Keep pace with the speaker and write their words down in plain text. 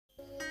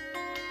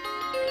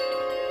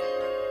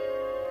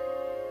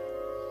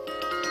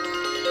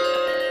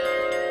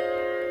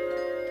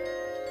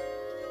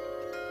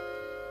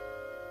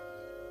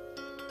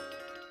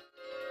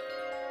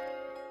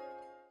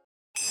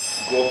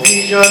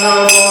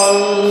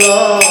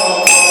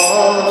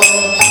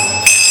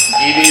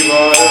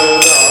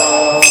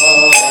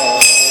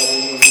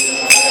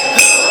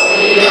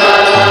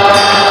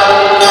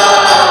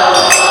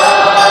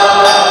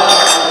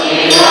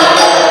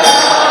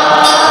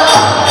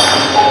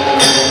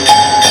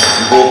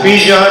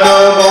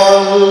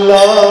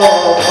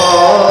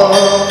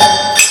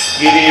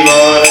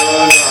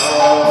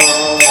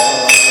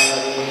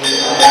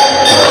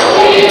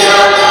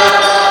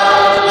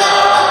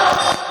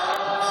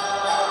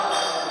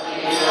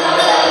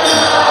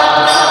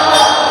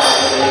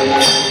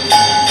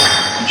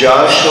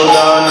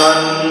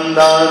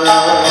Jashodanandana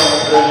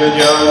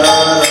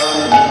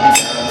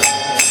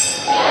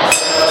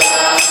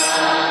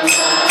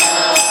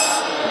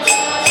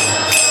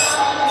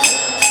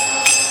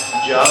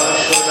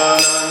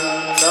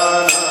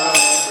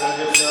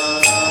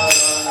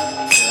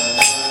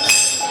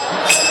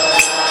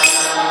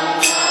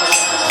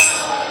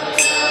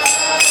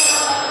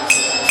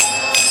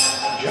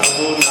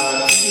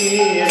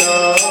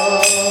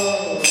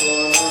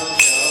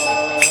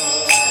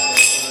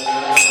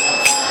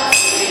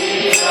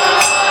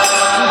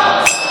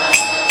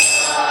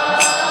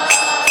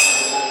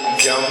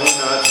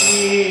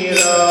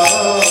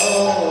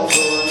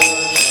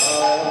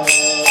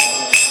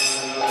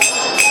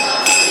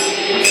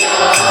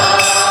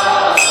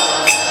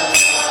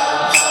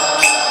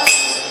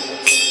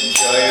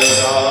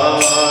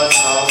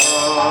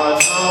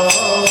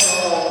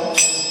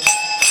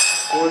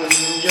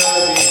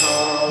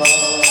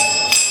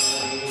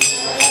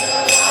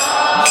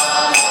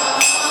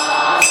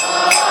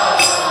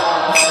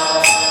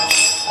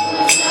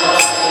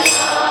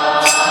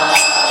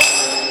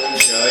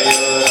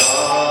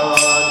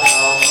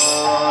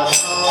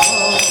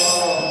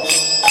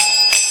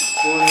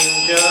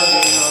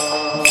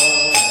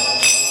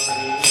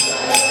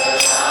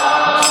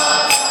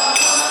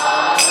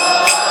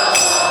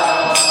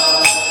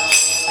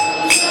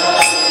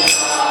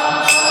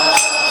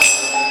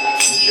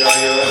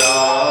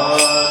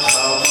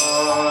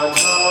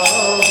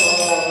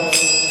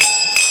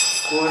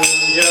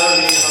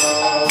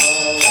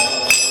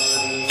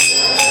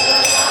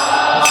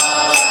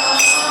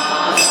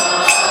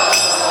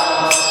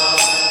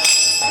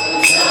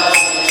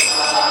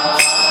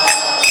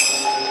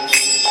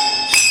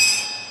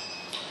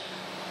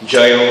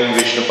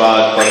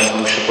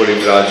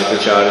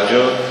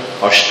Parivrajitacharya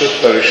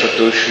Ashtottara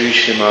Shato Shri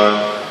Srimad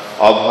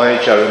Abhay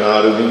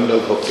Charanaravinda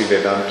Bhakti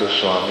Vedanta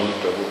Swami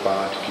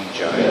Prabhupada Ki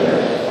Jai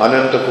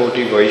Ananta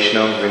Koti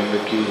Vaishnav Vrinda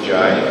Ki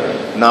Jai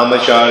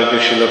Namacharya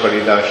Shila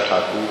Haridas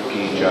Thakur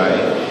Ki Jai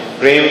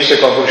Prem Se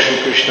Kaho Shri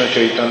Krishna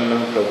Chaitanya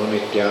Prabhu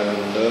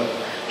Nityananda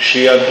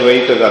Shri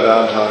Advaita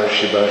Gadadhar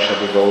Shiva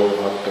Shadi Gaur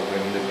Bhakta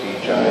Vrinda Ki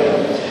Jai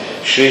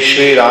Shri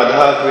Shri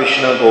Radha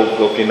Krishna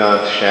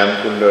Gopinath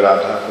Shyam Kunda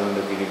Radha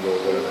Kunda Giri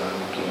Govardhan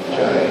Ki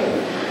Jai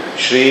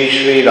Shri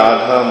Shri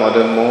Radha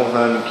Madan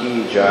Mohan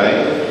Ki Jai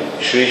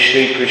Shri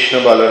Shri Krishna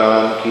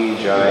Balaram Ki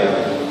Jai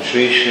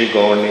Shri Shri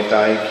Gaur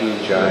Nitai Ki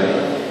Jai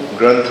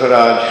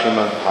Grantharaj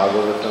Srimad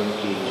Bhagavatam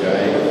Ki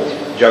Jai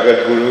Jagat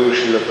Guru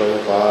Srila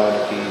Prabhupada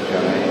Ki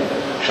Jai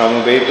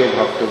Shamaveto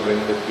Bhakta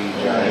Vrinda Ki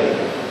Jai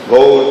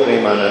Gaur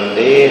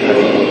Premanande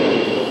Hari.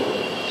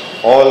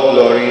 All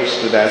glories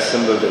to the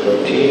assembled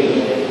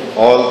devotee,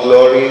 all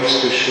glories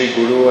to Shri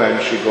Guru and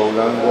Shri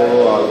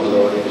Gauranga, all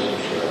glories to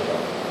Shri Radha.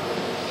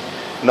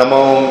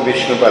 Namo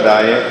Vishnu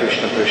Padaya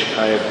Krishna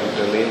Pristhaya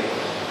Bhutale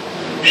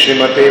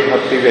Srimate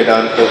Bhakti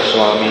Vedanta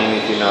Swami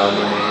Niti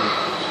Namane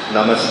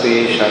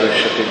Namaste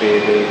Saraswati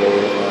Deve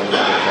Gauravani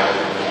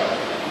Pracharine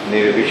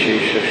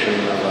Nirvishesha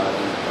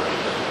Shunyavadi.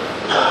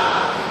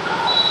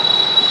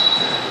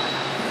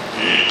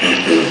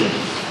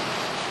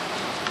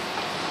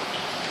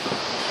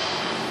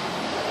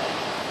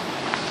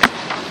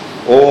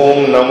 Om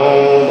Namo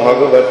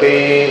Bhagavate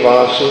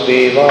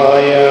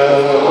Vasudevaya.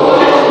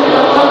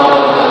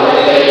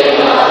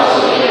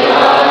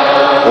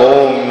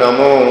 Om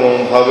Namo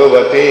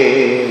Bhagavate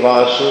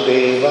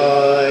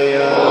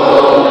Vasudevaya.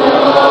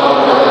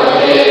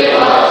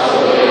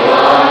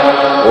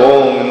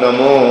 Om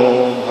Namo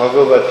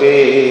Bhagavate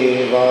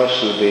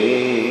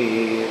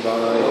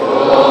Vasudevaya.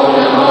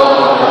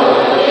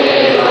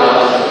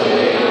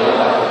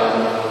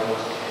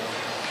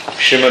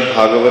 Srimad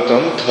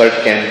Bhagavatam, 3rd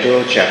Canto,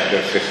 Chapter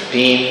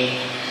 15,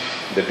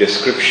 the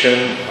description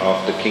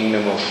of the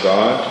Kingdom of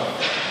God,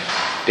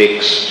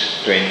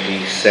 text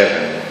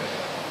 27.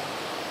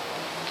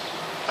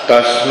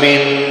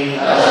 Tasmin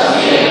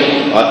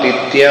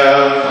Atitya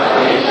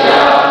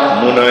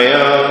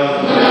Munaya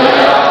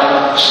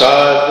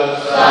Sad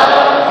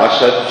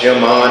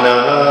Asajjamana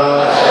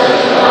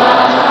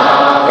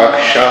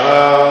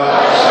Kakshaha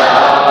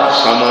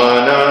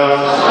Samana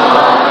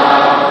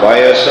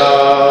Vayasa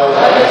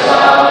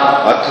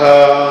Atha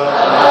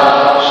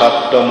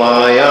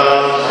Saptamaya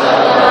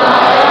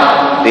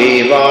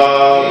Deva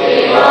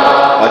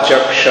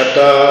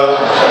Achakshata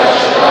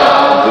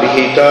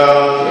Grihita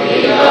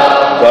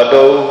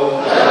Vado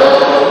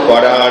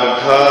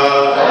Parardha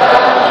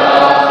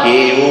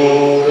Keu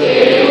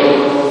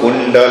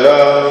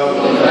Kundala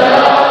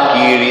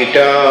Kirit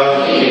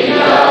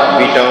kirita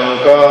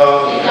vitanka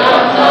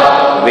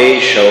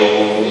vesho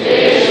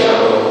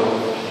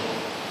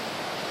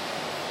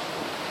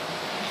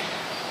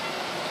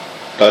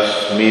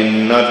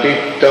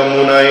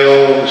tasminnatittamunayo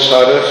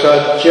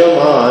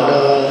sarasajjamana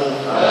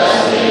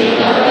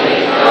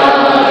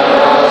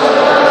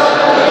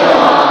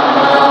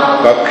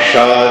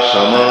kaksha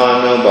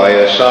samana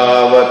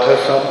vayasavath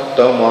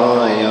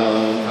saptamaya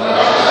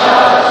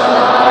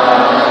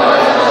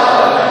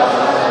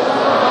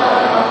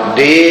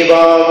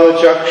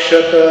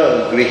devavachakshata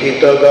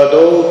grihita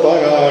gado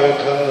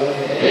parartha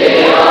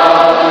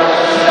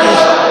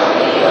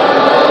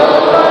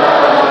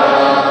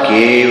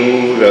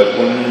keura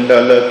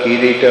kundala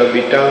kirita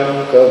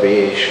vitanka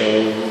vesho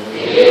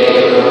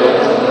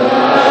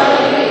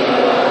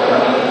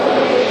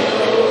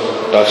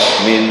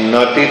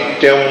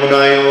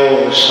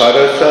tasminnatityamunayo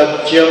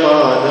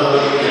sarasajjamana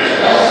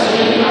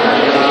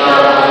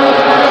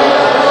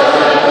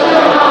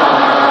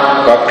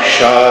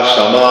kaksha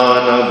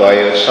samana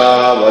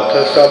vayasavath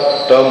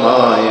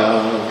saptamaya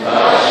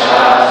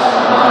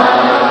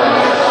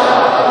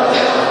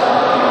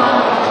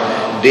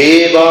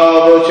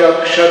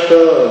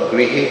devavachakshata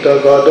grihita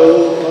gado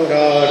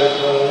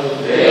parartha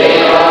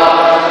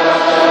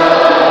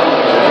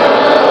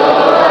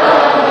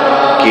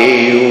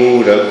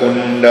keura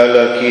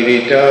kundala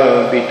kirita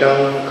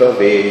vitanka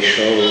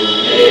vesho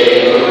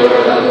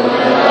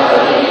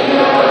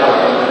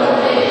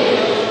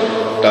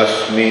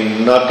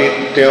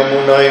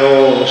tasminnatityamunayo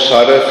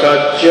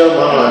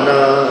sarasajjamana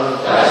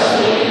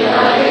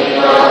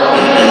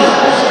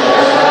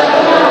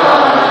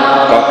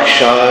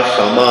kaksha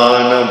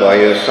samana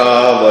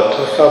vayasavath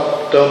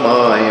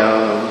saptamaya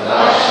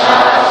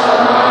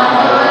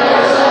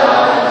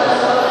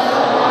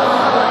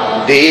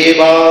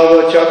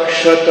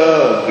devavachakshata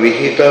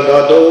grihita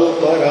gado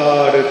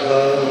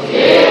parartha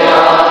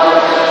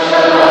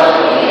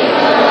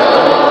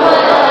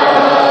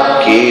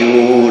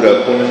keura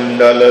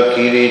kundala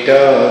kirita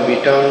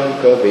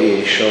vitanka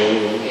vesho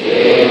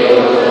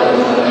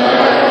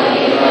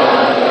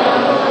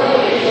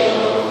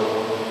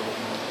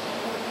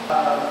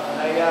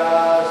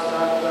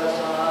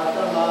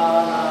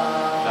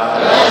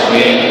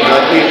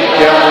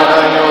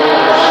tasminnatityamunayo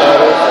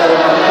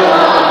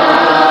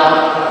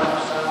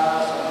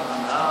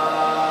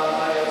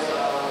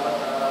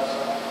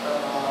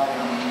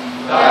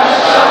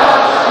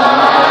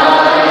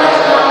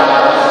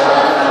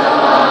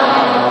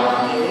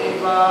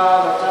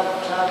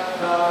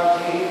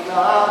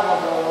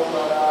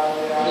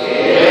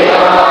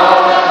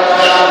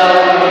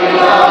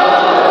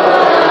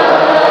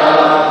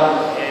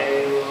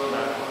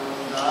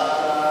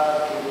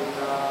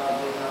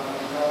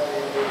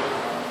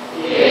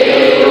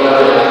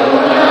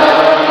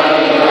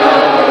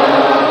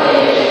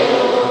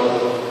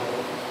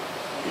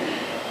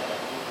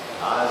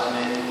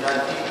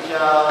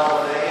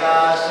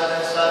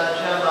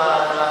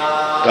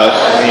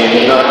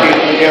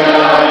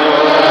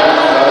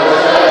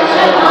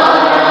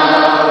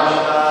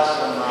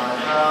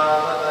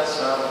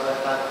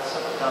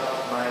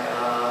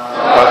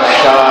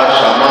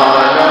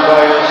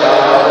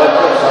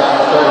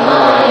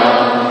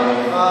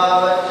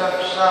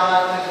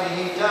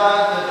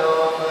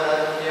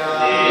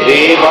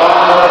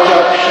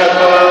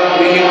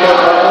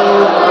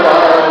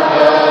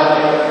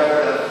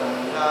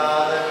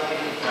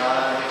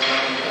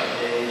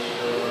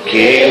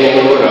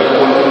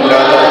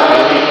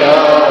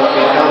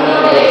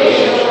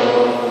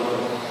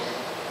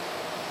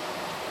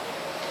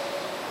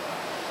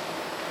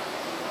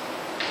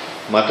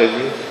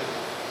Mataji.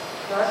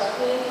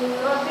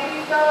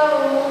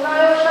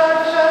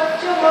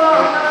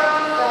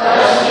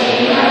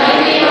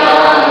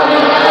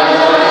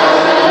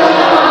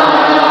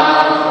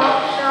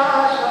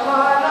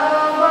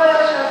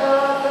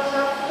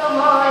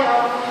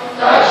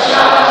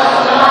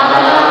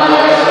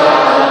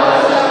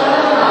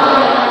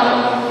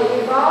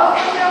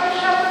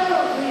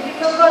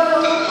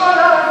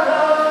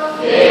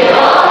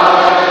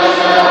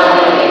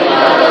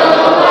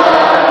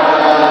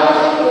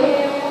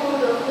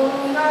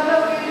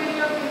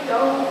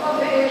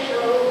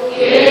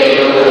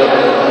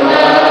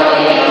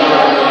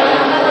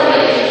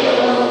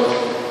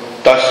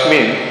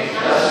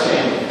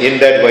 In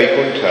that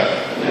Vaikuntha,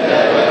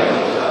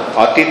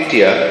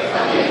 Atitya,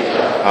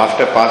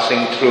 after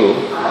passing through,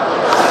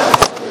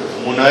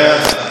 Munaya,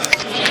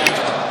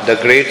 the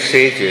great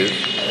sages,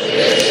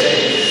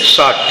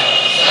 Sat,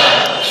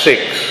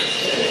 6,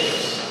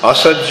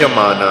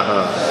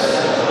 Asajjamanaha,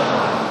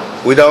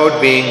 without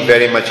being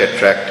very much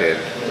attracted,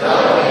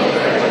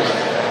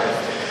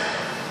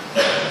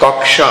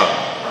 Kaksha,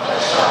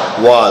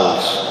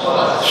 walls,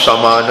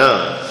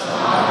 Samana,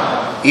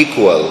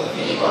 equal,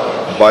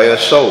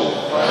 Vayaso,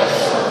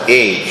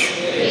 age,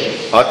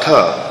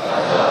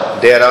 Atha,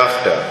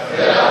 thereafter,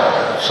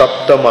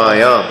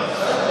 Saptamayam,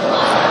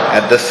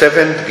 at the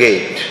seventh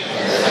gate,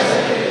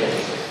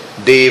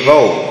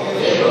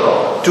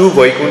 Devo, two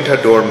Vaikuntha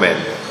doormen,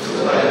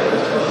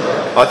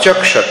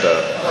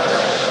 Achakshata,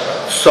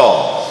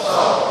 saw,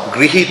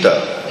 Grihita,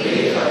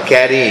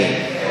 carrying,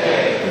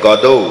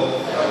 Gadau,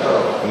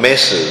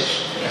 messes,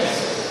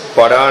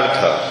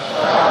 Parartha,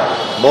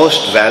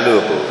 most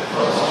valuable,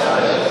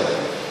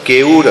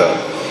 Keura,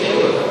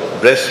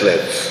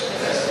 bracelets,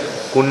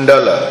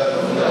 Kundala,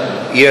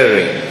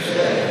 earrings,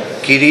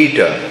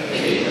 Kirita,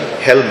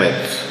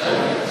 helmets,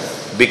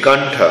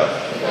 Bitanka,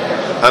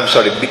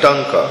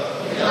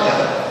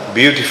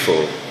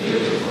 beautiful,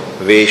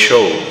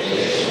 Vesho,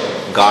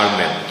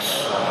 garments.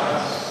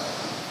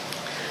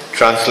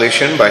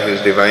 Translation by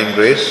His Divine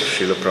Grace,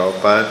 Srila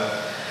Prabhupada.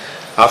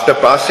 After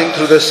passing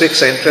through the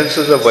 6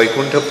 entrances of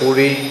Vaikuntha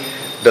Puri,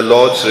 the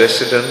Lord's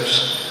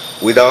residence,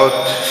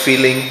 without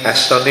feeling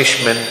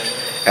astonishment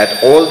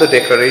at all the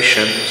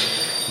decorations,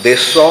 they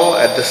saw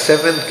at the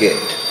 7th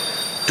gate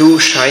 2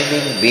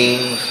 shining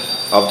beings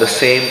of the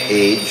same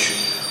age,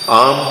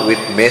 armed with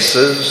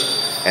maces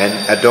and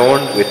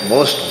adorned with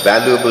most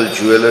valuable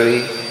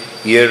jewelry,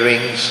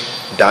 earrings,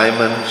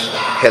 diamonds,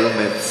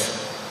 helmets,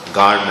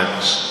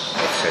 garments,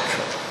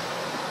 etc.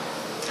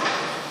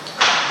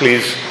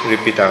 Please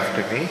repeat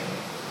after me.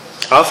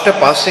 After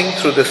passing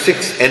through the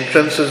 6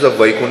 entrances of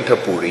Vaikuntha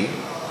Puri,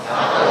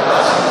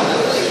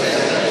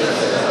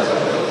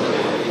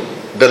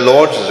 the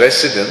Lord's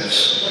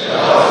residence,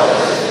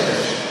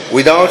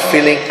 without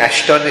feeling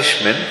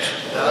astonishment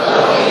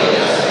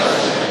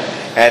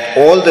at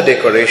all the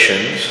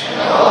decorations,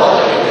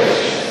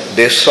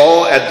 they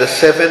saw at the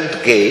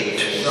 7th gate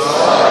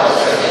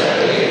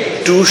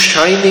 2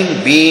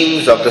 shining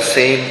beings of the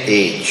same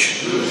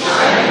age,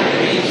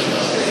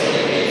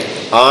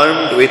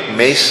 armed with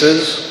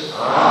maces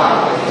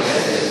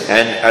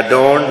and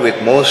adorned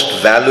with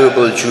most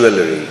valuable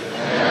jewelry,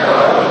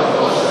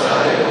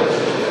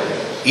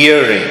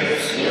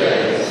 earrings,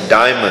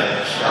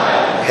 diamonds,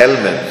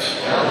 helmets,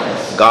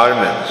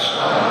 garments,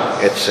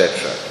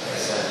 etc.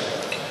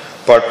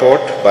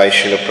 Purport by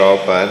Srila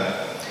Prabhupada.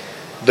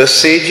 The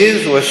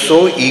sages were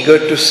so eager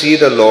to see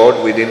the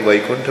Lord within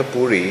Vaikuntha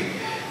Puri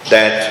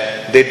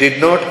that they did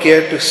not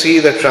care to see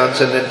the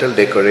transcendental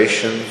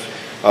decorations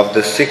of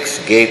the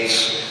 6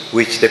 gates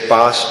which they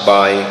passed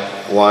by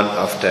one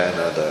after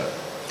another.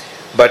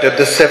 But at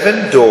the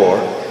 7th door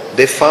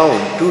they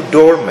found 2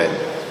 doormen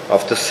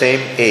of the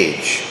same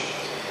age.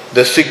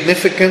 The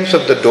significance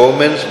of the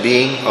doormen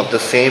being of the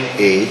same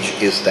age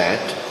is that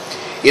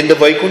in the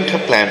Vaikuntha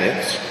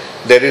planets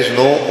there is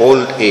no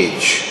old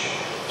age,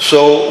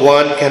 so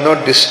one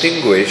cannot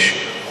distinguish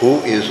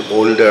who is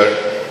older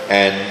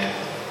and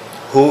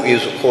who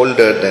is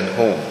older than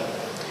whom.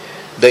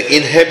 The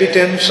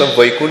inhabitants of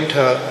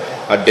Vaikuntha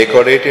are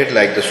decorated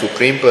like the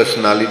Supreme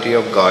Personality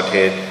of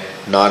Godhead,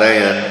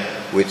 Narayan,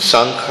 with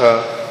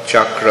Sankha,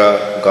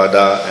 Chakra,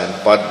 Gada and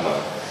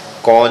Padma,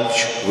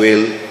 conch,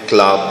 will,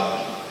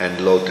 club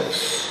and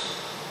lotus.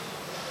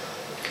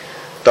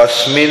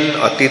 Tasmin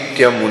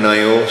atitya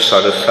munayo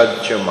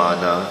sarasajya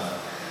mana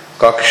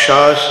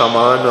kaksha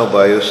samana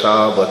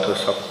vayasa vatha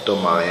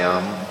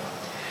saptamayam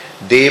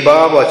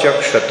deva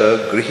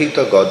vachakshata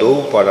grihita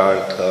gado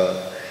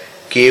parartha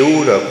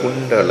keura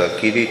kundala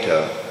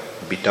kirita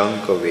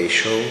bitanka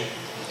vesho.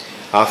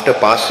 After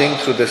passing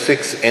through the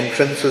 6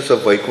 entrances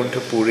of Vaikuntha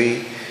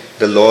Puri,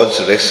 the Lord's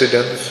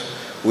residence,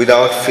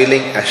 without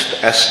feeling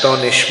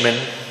astonishment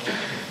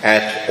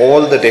at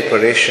all the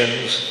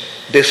decorations,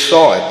 they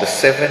saw at the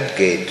 7th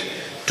gate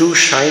 2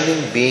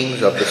 shining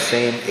beings of the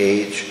same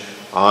age,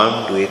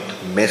 armed with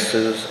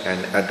messes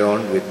and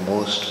adorned with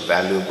most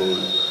valuable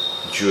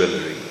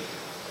jewelry,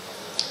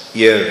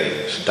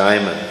 earrings,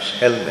 diamonds,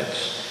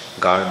 helmets,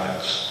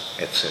 garments,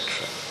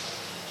 etc.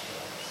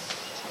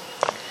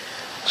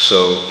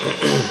 So,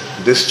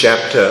 this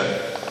chapter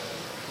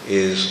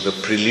is the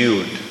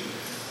prelude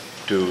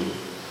to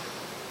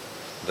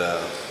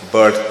the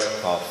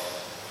birth of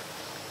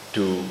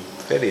 2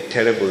 very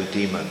terrible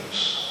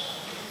demons,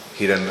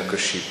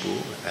 Hiranyakashipu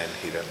and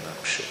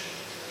Hiranyaksha.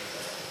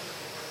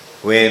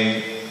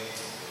 When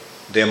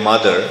their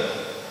mother,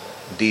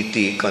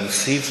 Diti,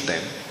 conceived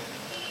them,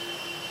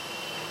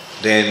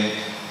 then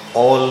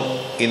all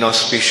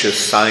inauspicious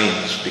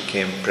signs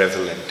became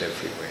prevalent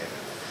everywhere.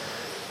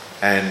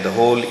 And the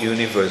whole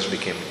universe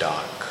became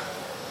dark.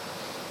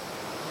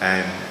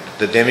 And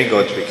the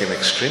demigods became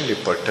extremely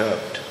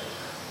perturbed.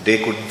 They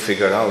couldn't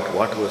figure out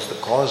what was the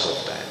cause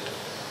of that.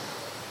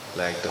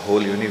 Like the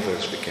whole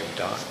universe became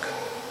dark.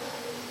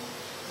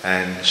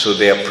 And so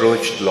they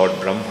approached Lord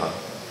Brahma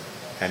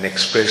and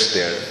expressed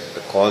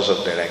the cause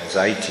of their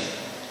anxiety.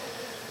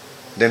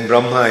 Then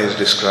Brahma is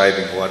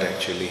describing what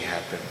actually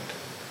happened.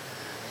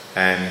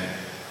 And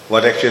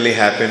what actually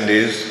happened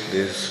is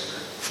these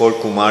 4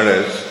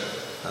 Kumaras,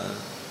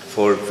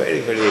 4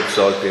 very, very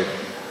exalted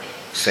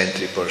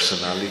saintly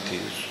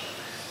personalities,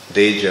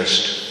 they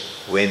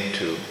just went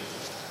to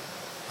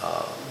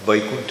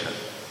Vaikuntha.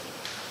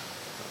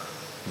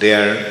 They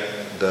are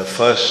the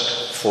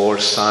first 4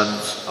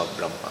 sons of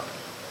Brahma.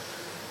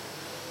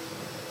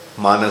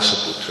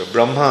 Manasaputra.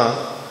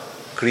 Brahma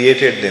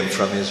created them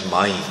from his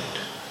mind.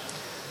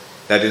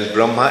 That is,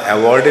 Brahma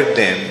awarded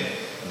them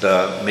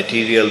the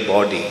material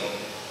body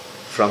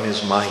from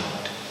his mind.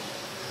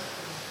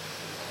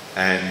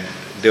 And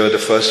they were the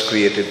first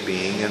created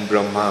being, and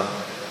Brahma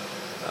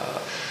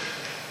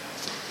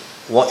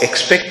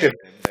expected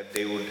them that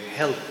they would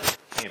help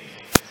him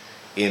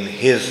in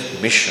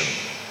his mission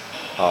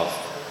of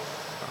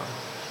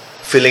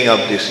filling up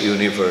this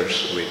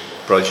universe with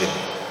progeny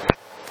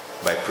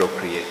by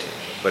procreating.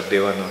 But they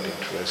were not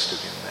interested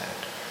in that.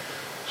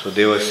 So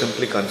they were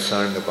simply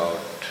concerned about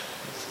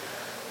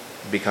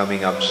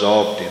becoming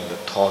absorbed in the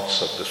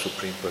thoughts of the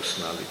Supreme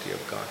Personality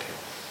of Godhead.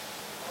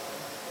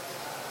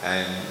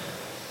 And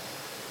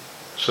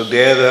so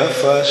they are the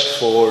first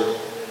 4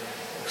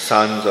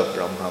 sons of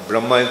Brahma.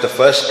 Brahma is the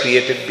first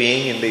created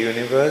being in the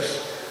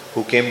universe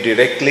who came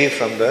directly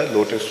from the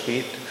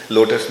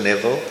lotus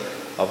navel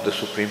of the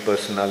Supreme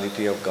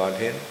Personality of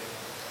Godhead.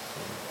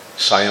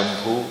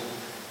 Swayambhu.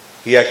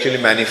 He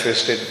actually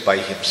manifested by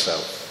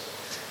himself.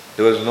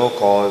 There was no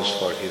cause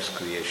for his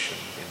creation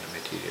in the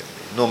material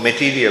world. No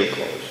material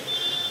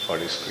cause for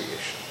his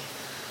creation.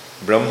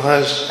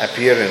 Brahma's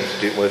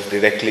appearance was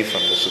directly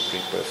from the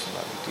Supreme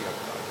Personality of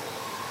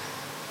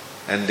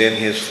God. And then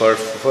his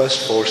first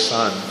 4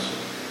 sons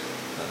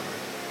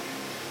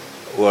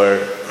were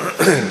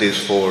these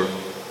 4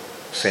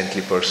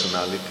 saintly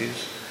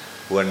personalities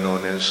who are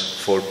known as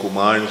 4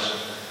 Kumars,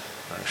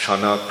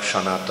 Shanak,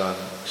 Sanatan,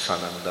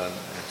 Sanandan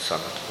and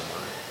Sanat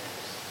Kumar.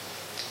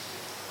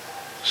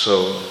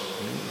 So,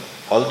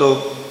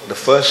 although the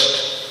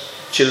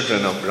first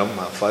children of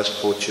Brahma,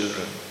 first 4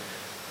 children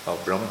of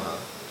Brahma,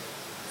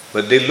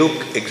 but they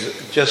look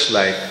just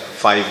like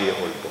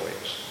 5-year-old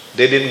boys.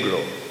 They didn't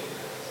grow.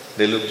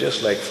 They look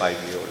just like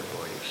 5-year-old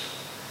boys.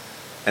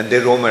 And they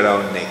roam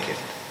around naked.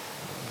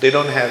 They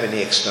don't have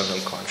any external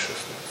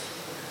consciousness.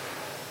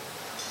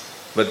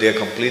 But they are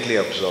completely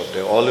absorbed.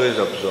 They are always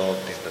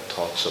absorbed in the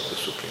thoughts of the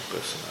Supreme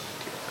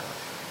Personality of God.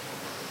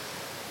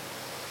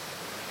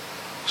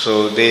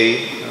 So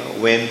they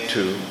went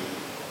to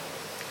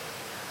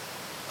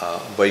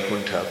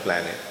Vaikuntha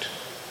planet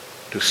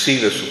to see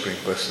the Supreme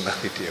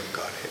Personality of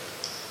Godhead.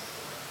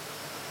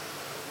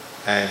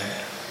 And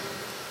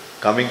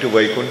coming to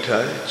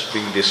Vaikuntha, it's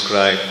being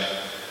described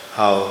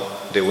how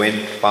they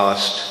went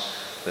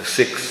past the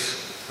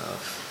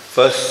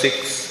first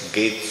 6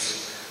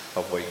 gates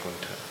of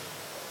Vaikuntha.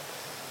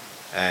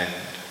 And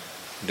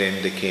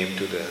then they came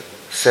to the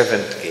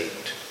 7th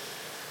gate.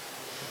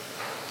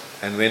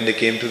 And when they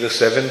came to the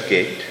 7th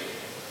gate,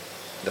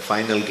 the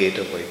final gate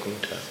of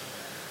Vaikuntha,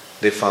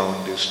 they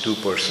found these 2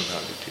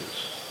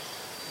 personalities.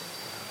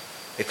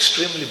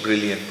 Extremely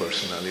brilliant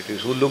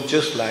personalities who looked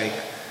just like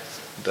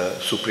the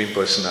Supreme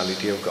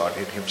Personality of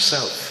Godhead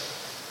himself.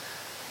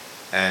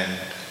 And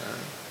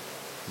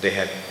they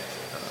had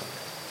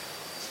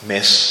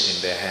messes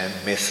in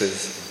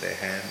their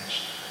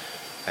hands,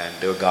 and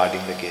they were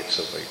guarding the gates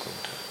of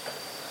Vaikuntha.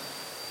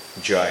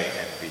 Jai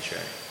and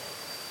Vijay.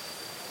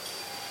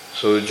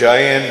 So Jai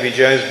and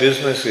Vijay's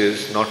business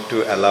is not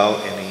to allow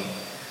any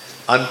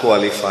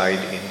unqualified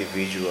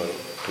individual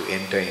to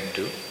enter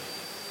into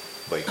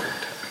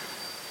Vaikuntha.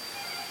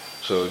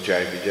 So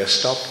Jai Vijay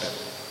stopped them,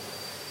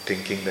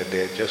 thinking that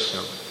they are just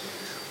some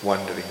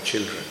wandering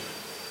children.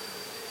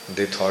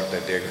 They thought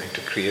that they are going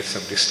to create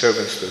some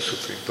disturbance to the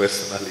Supreme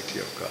Personality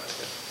of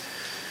Godhead.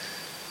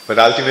 But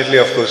ultimately,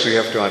 of course, we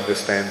have to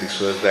understand this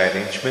was the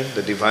arrangement,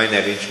 the divine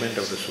arrangement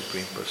of the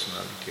Supreme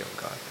Personality of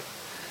Godhead.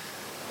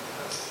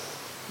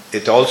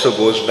 It also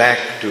goes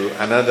back to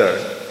another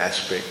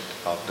aspect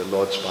of the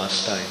Lord's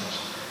pastimes.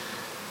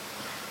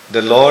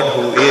 The Lord,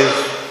 who is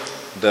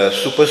the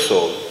super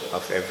soul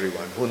of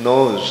everyone, who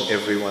knows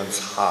everyone's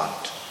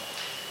heart.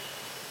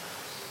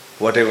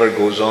 Whatever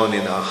goes on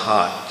in our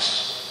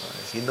hearts,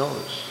 He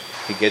knows.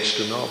 He gets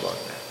to know about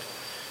that.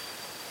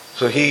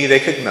 So He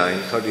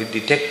recognized, or He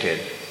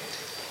detected,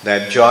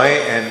 that Jai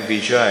and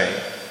Vijay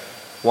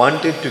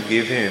wanted to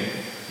give him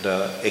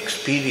the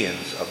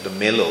experience of the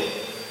mellow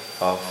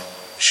of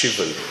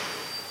chivalry,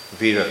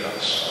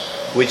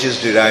 Viraras, which is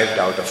derived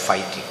out of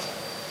fighting.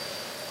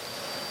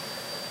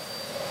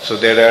 So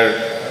there are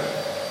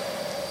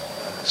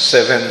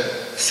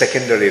 7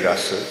 secondary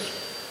rasas.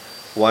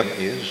 One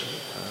is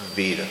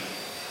Vira.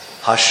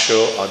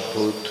 Hasho,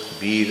 Adbhut,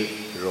 Veer,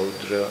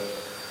 Rodra,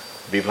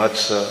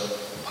 Vibhatsa,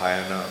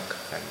 Bhayanak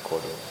and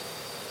Koru.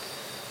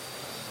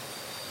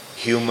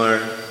 Humor,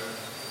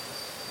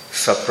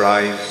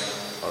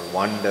 surprise or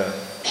wonder,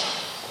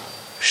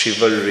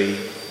 chivalry,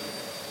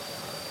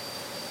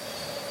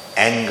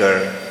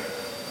 anger,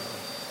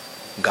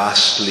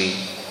 ghastly,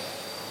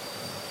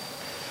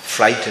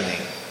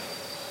 frightening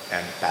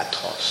and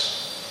pathos.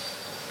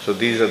 So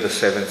these are the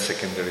 7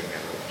 secondary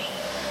mellows.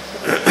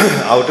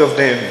 Out of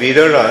them,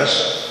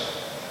 Viraras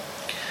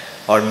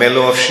or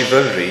mellow of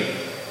chivalry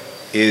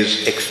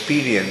is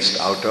experienced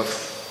out of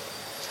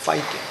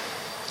fighting.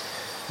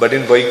 But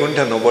in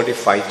Vaikuntha, nobody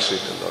fights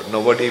with the Lord.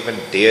 Nobody even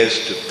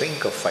dares to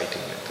think of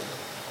fighting with the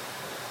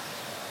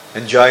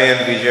Lord. And Jai and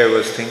Vijay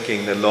was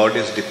thinking the Lord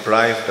is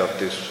deprived of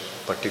this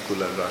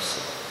particular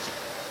rasa.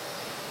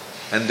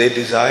 And they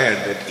desired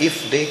that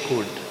if they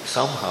could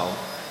somehow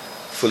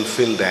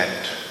fulfill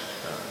that,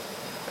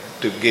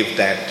 to give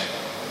that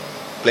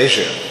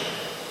pleasure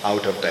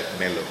out of that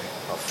mellow,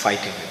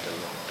 fighting with the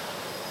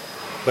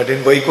Lord. But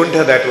in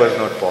Vaikuntha that was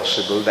not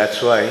possible.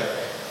 That's why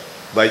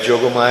by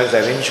Jogamaya's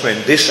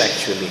arrangement this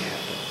actually happened.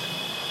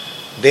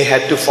 They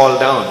had to fall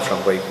down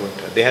from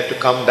Vaikuntha. They had to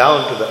come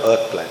down to the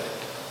earth planet.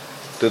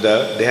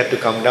 They had to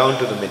come down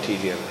to the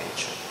material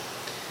nature.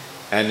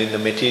 And in the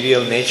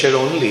material nature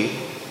only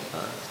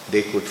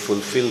they could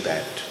fulfill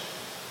that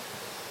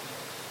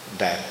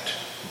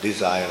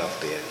desire of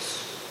theirs.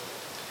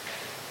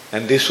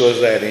 And this was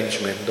the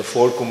arrangement. The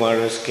 4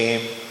 Kumaras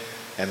came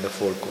and the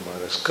 4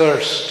 Kumaras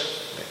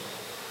cursed them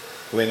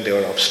when they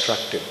were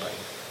obstructed by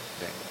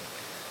them.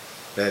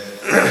 That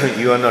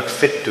you are not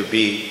fit to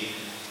be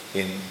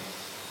in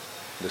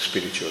the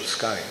spiritual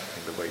sky,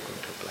 in the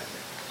Vaikuntha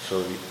planet.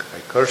 So I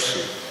curse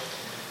you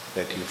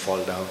that you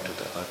fall down to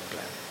the earth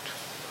planet.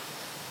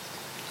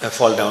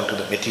 Fall down to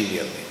the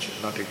material nature,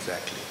 not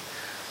exactly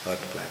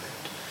earth planet.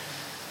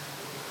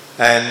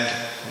 And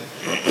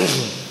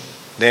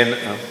then,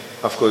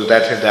 of course,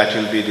 that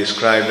will be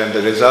described, and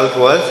the result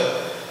was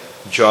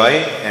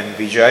Joy and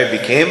Vijay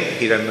became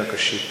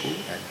Hiranyakashipu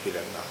and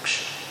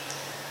Hiranyaksha.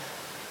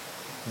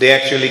 They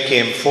actually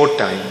came 4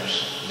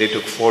 times. They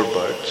took 4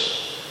 births.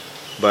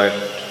 But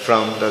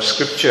from the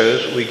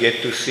scriptures, we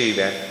get to see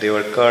that they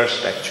were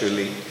cursed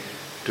actually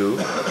to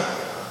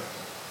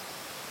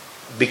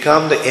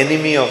become the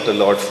enemy of the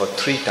Lord for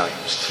 3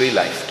 times, 3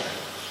 lifetimes.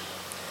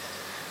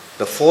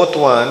 The 4th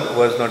one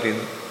was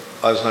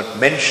not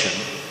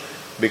mentioned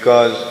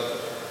because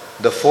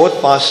the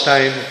 4th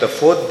pastime, the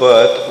 4th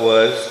birth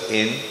was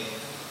in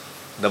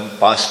the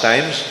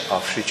pastimes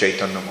of Sri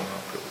Chaitanya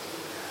Mahaprabhu.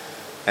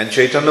 And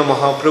Chaitanya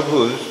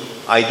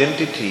Mahaprabhu's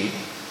identity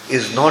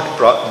is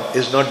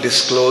not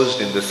disclosed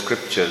in the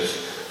scriptures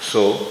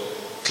so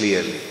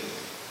clearly.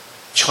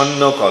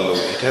 Channa Kalu,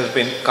 it has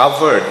been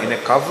covered, in a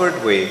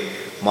covered way,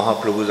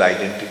 Mahaprabhu's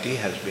identity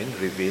has been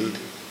revealed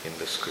in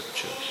the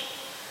scriptures.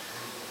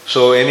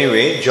 So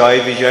anyway, Joy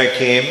Vijay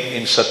came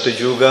in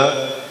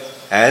Satyuga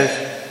as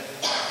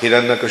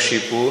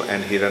Hiranyakashipu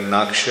and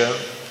Hiranyaksha.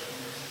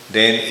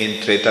 Then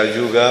in Treta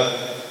Yuga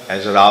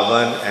as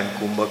Ravan and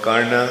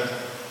Kumbhakarna.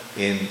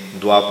 In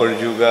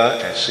Dwapar Yuga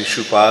as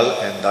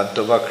Shishupal and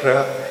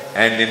Dantavakra.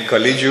 And in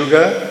Kali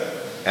Yuga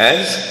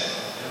as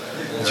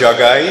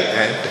Jagai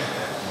and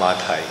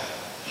Madhai.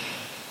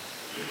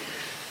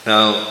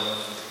 Now,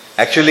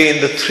 actually in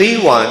the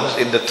 3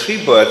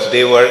 births,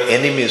 they were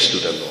enemies to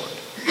the Lord.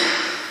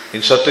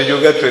 In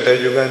Satyuga, Treta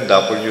Yuga and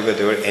Dwapar Yuga,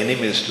 they were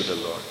enemies to the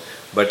Lord.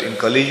 But in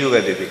Kali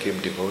Yuga, they became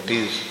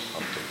devotees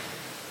of the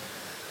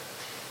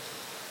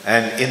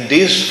Lord. And in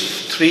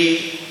these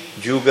 3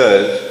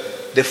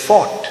 yugas, they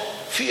fought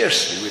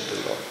fiercely with the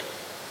Lord.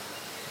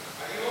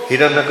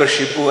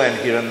 Hiranyakashipu and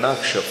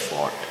Hiranyaksha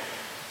fought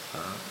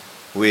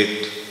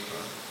with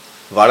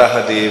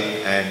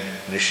Varahadev and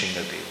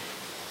Nrisinghadev.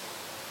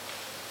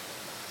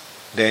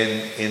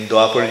 Then in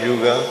Dwapar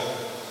Yuga,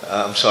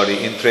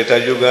 in Treta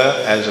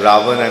Yuga as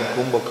Ravan and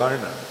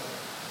Kumbhakarna,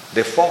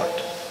 they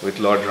fought with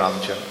Lord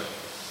Ramchandra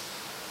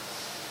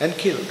and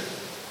killed.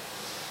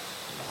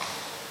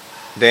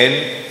 Then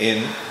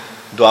in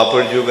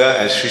Dwapar Yuga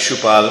as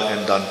Shishupal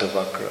and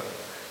Dantavakra.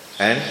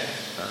 And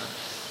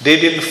they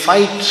didn't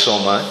fight so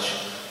much,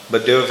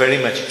 but they were very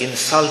much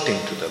insulting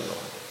to the Lord.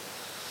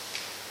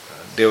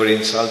 They were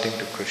insulting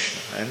to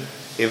Krishna. And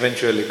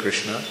eventually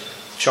Krishna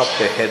chopped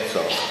their heads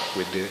off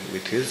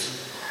with his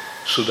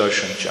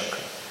Sudarshan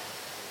Chakra.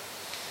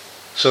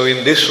 So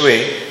in this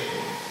way,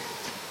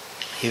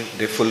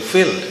 they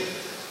fulfilled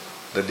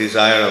the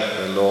desire of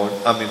the Lord,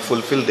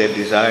 fulfilled their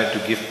desire to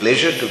give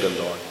pleasure to the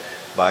Lord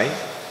by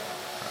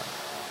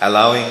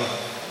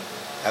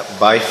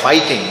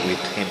fighting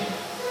with him.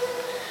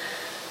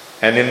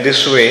 And in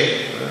this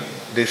way,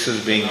 this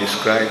is being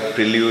described,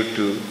 prelude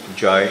to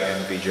Joy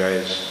and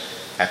Vijay's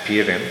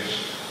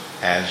appearance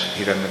as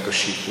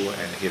Hiranyakashipu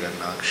and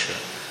Hiranyaksha.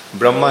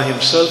 Brahma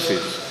himself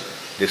is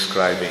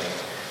describing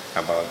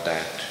about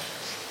that.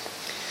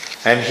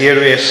 And here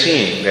we are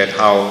seeing that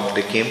how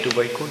they came to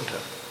Vaikuntha.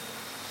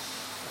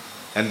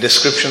 And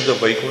descriptions of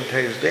Vaikuntha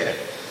is there.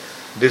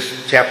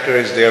 This chapter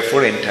is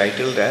therefore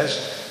entitled as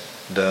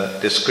the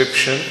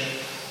description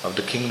of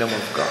the kingdom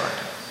of God.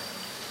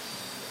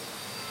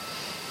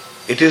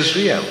 It is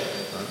real.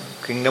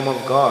 Kingdom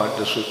of God,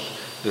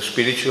 the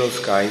spiritual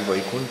sky,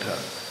 Vaikuntha,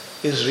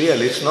 is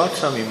real. It's not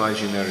some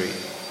imaginary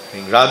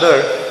thing.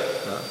 Rather,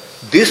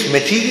 this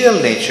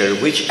material nature,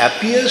 which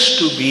appears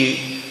to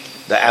be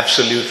the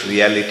absolute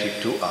reality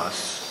to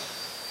us,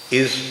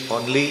 is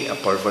only a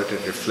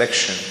perverted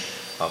reflection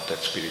of that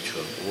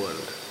spiritual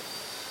world.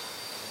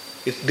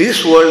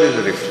 This world is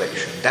a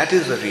reflection. That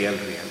is the real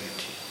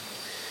reality.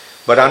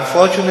 But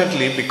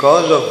unfortunately,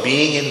 because of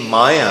being in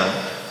Maya,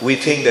 we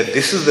think that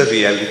this is the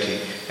reality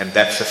and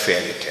that's a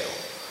fairy tale.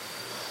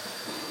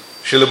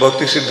 Srila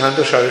Bhakti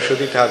Siddhanta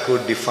Saraswati Thakur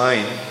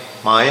defined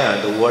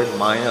Maya, the word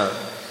Maya,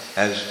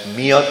 as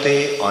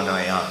miyate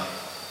anaya.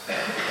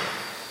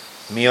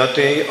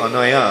 Miyate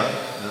anaya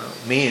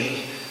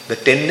means the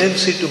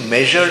tendency to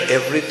measure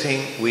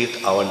everything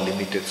with our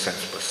limited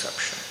sense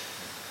perception.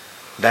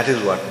 That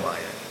is what Maya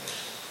is.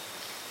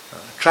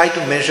 try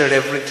to measure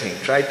everything,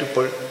 try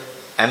to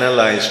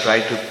analyze, try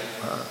to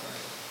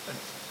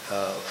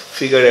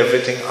figure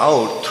everything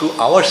out through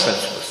our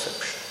sense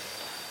perception.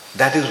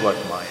 That is what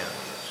Maya is.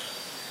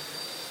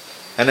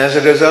 And as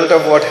a result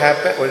of what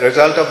happens,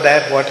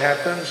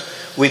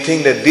 we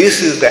think that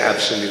this is the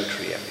absolute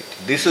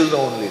reality. This is the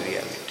only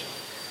reality.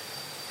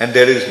 And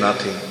there is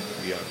nothing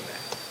beyond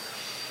that.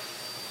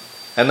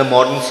 And the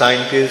modern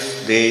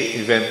scientists, they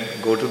even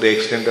go to the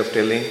extent of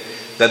telling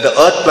that the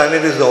Earth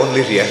planet is the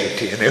only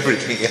reality and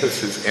everything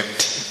else is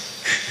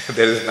empty.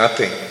 There is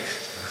nothing.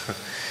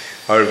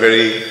 Our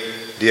very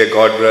dear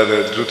God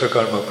brother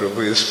Drutakarma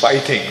Prabhu is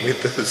fighting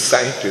with the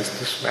scientists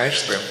to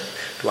smash them,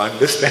 to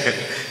understand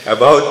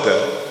about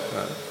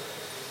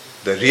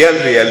the real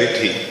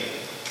reality.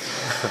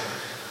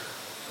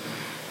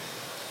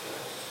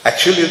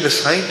 Actually, the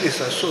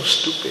scientists are so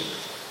stupid.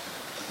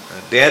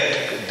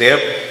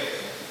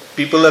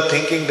 People are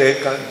thinking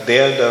they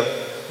are the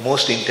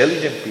most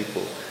intelligent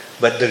people,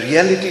 but the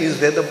reality is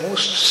they're the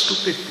most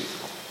stupid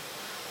people.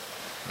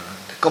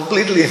 They're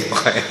completely in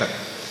Maya.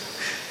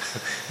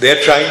 They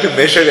are trying to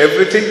measure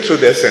everything through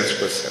their sense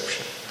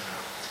perception.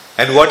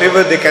 And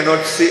whatever they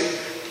cannot see,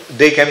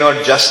 they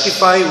cannot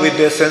justify with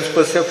their sense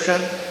perception,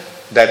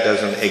 that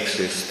doesn't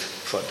exist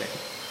for them.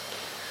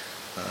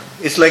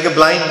 It's like a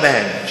blind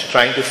man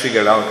trying to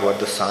figure out what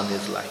the sun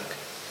is like.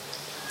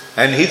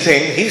 And he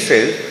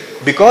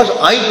says, because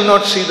I do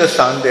not see the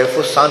sun,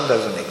 therefore sun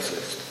doesn't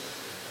exist.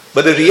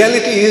 But the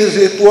reality is,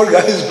 this poor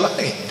guy is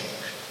blind.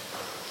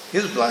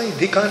 He's blind,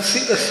 he can't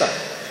see the sun.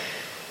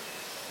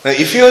 Now,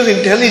 if he was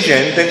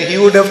intelligent, then he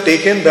would have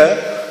taken the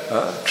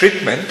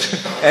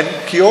treatment and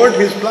cured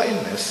his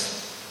blindness.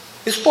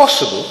 It's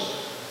possible.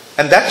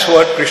 And that's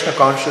what Krishna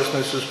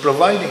consciousness is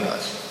providing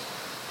us.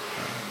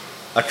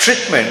 A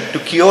treatment to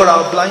cure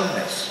our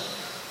blindness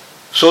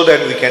so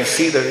that we can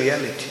see the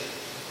reality.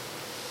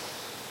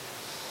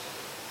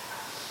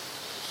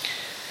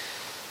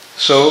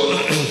 So,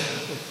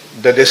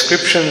 the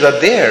descriptions are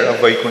there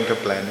of Vaikuntha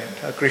planet.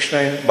 Krishna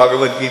in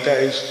Bhagavad Gita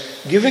is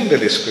giving the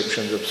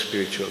descriptions of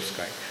spiritual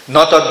sky.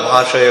 Na tad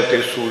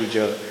bhashayate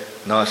surja,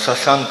 na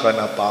sasanka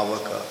na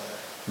pavaka,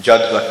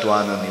 jad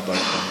gatvana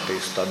nivartante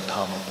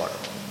stadhama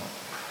paramam.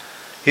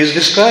 He is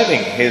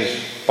describing his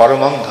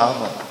paramam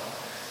dhama,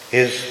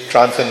 his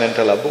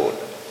transcendental abode.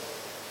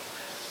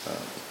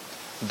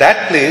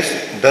 That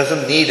place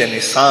doesn't need any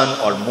sun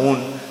or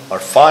moon or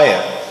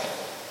fire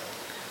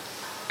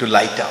to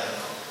light up.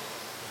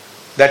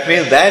 That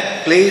means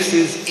that place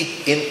is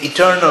in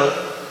eternal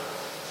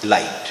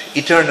light,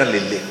 eternally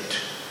lit.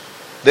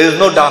 There is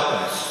no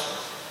darkness.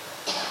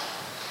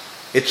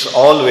 It's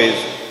always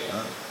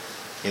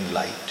in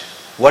light.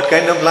 What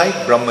kind of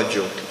light? Brahma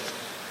Jyoti.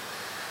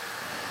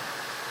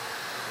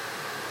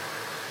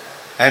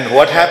 And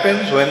what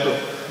happens when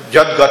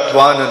Jad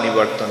Gatvana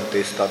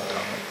Nivartante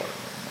Stadhama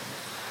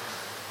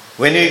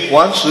Paramam?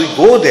 Once we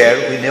go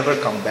there, we never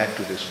come back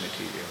to this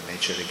material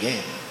nature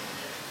again.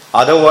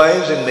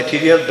 Otherwise,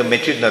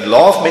 the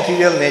law of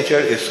material nature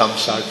is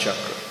samsara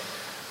chakra,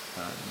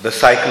 the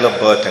cycle of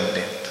birth and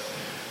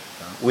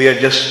death. We are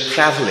just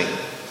traveling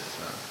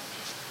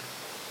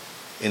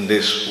in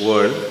this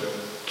world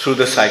through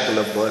the cycle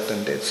of birth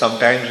and death.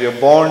 Sometimes we are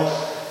born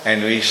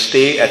and we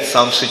stay at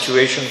some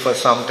situation for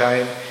some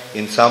time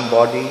in some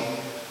body,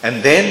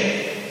 and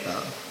then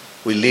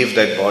we leave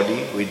that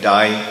body, we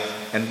die,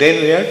 and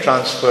then we are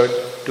transferred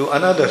to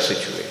another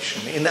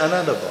situation in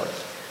another body.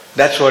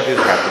 That's what is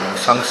happening,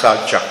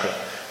 samsara chakra,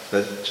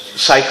 the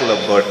cycle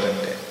of birth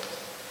and death.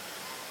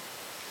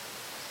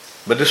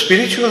 But the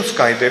spiritual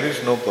sky, there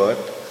is no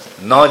birth.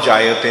 Na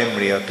jayate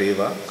mriyate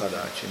va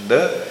kadachin.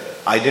 The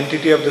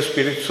identity of the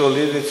spirit soul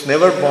is it's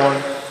never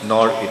born,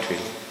 nor it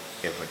will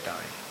ever die.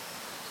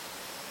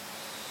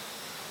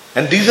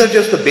 And these are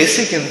just the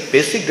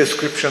basic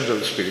descriptions of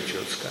the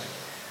spiritual sky.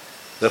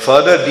 The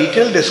further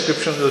detailed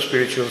descriptions of the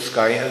spiritual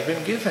sky has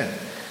been given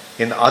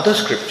in other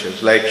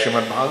scriptures like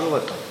Srimad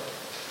Bhagavatam.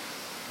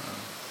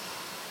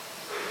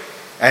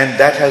 And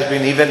that has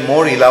been even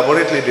more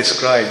elaborately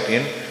described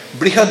in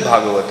Brihad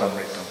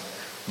Bhagavatamritam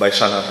by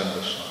Sanatana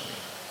Goswami.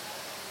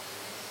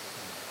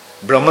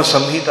 Brahma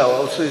Samhita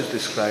also is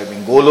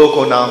describing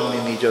Goloko namni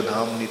nija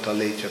dhamni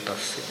tale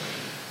chatasya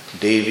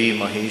Devi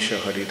Mahesha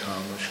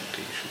Haridhama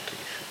Shuti Shuti.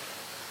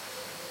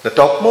 The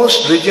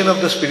topmost region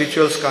of the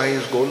spiritual sky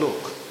is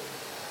Golok.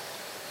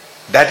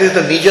 That is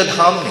the Nija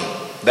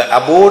Dhamni, the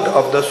abode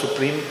of the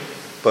Supreme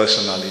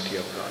Personality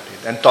of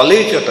Godhead. And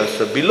Tale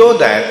Chatasya, below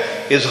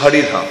that is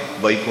Haridham,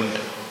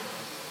 Vaikuntha.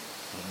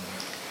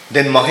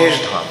 Then Mahesh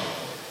Dham.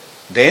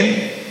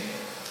 Then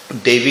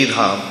Devi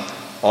Dham,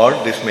 or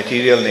this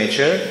material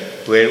nature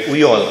where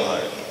we all are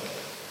in.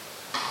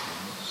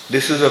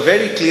 This is a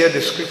very clear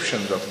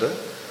description of the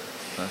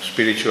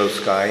spiritual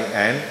sky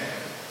and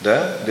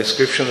the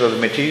descriptions of the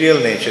material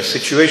nature,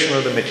 situation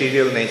of the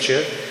material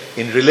nature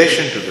in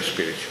relation to the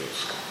spiritual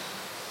sky.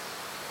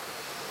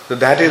 So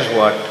that is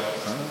what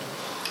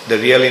the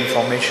real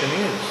information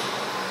is.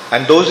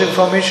 And those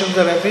informations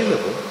are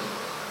available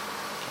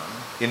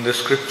in the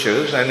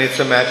scriptures, and it's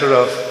a matter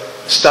of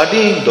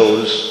studying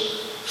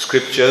those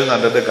scriptures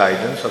under the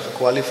guidance of a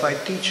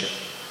qualified teacher.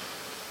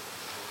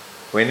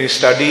 When we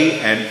study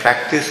and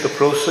practice the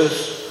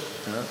process,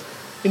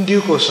 in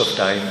due course of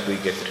time we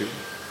get to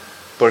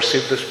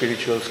perceive the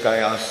spiritual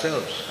sky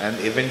ourselves, and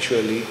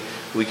eventually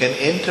we can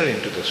enter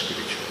into the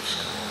spiritual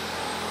sky.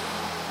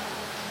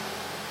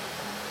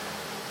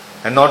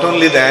 And not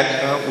only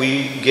that,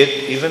 we get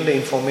even the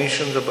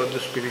information about the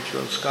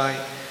spiritual sky,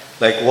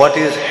 like what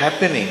is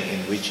happening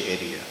in which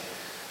area.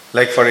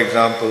 Like for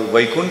example,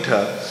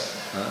 Vaikuntha,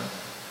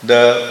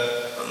 the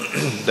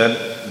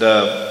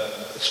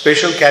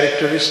special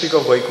characteristic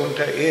of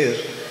Vaikuntha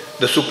is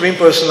the Supreme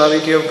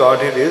Personality of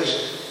Godhead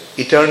is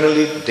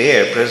eternally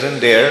there, present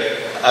there,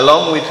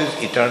 along with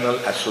his eternal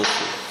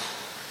associates.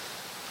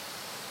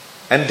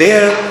 And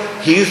there,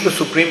 he is the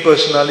Supreme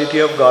Personality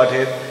of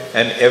Godhead,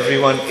 and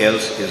everyone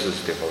else is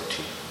his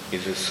devotee,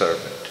 is his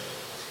servant.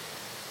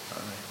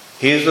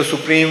 He is the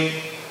Supreme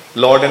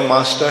Lord and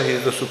Master, he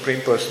is the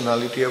Supreme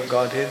Personality of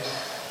Godhead,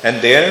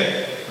 and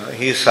there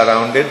he is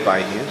surrounded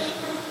by his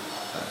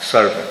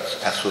servants,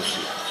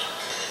 associates.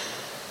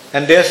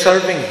 And they are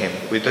serving him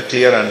with a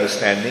clear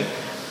understanding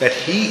that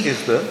he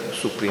is the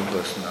Supreme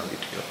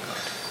Personality of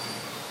God.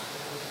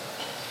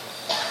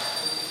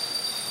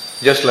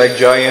 Just like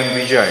Jai and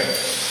Vijay.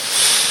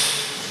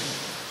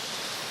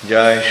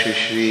 Jai Shri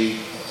Shri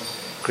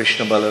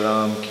Krishna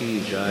Balaram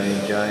ki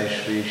Jai, Jai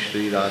Shri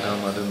Shri Radha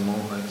Madan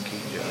Mohan ki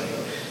Jai,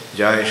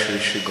 Jai Shri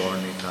Shri Gaur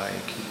Nitai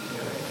ki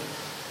Jai.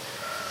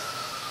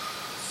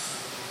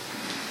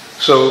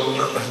 So,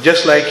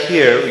 just like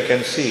here, we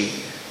can see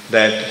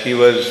that he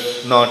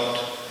was not,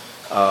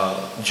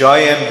 Jai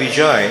and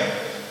Vijay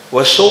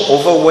was so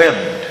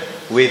overwhelmed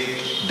with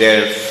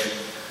their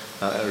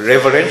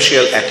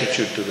reverential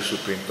attitude to the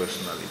Supreme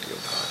Personality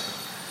of God,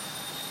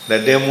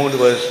 that their mood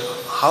was,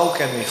 how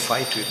can we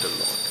fight with the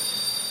Lord?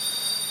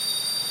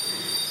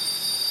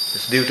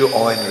 It's due to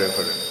awe and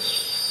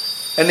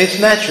reverence. And it's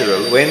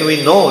natural when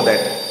we know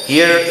that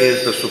here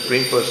is the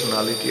Supreme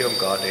Personality of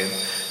Godhead,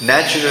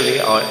 naturally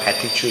our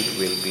attitude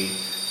will be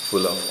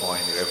full of awe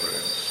and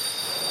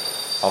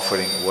reverence,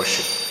 offering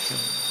worship to him,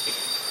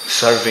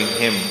 serving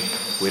him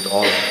with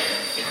all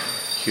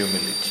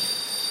humility.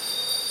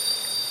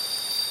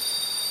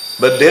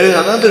 But there is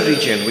another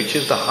region which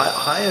is the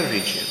higher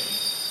region,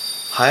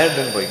 higher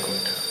than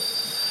Vaikuntha.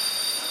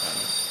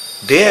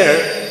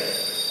 There,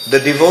 the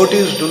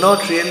devotees do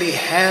not really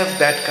have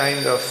that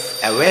kind of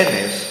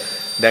awareness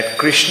that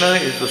Krishna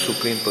is the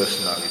Supreme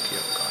Personality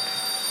of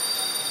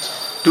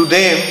Godhead. To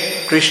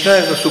them, Krishna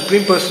as the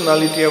Supreme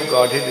Personality of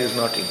Godhead is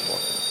not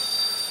important.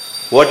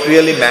 What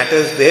really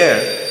matters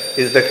there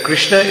is that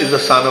Krishna is the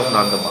son of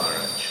Nanda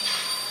Maharaj.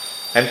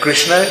 And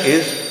Krishna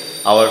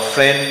is our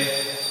friend,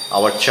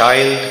 our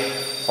child,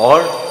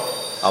 or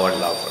our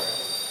lover.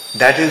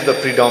 That is the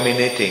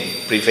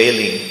predominating,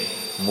 prevailing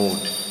mood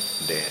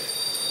there.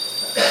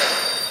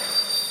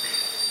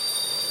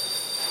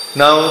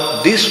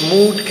 Now, this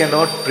mood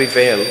cannot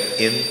prevail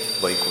in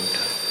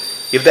Vaikuntha.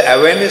 If the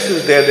awareness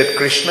is there that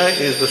Krishna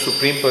is the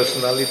Supreme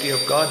Personality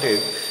of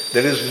Godhead,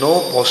 there is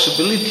no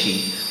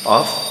possibility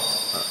of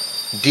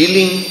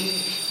dealing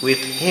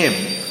with him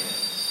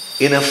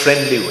in a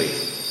friendly way.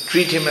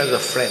 Treat him as a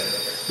friend,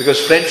 because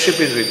friendship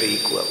is with the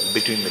equal,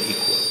 between the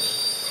equals.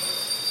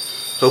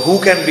 So who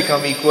can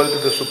become equal to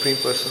the Supreme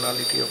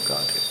Personality of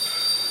Godhead?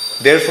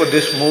 Therefore,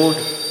 this mood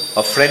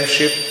of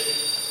friendship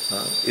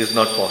is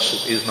not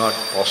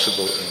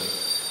possible in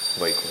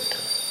Vaikuntha.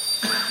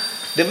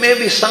 There may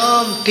be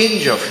some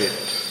tinge of it,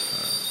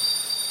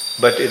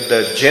 but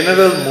the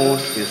general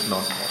mood is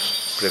not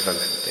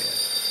prevalent there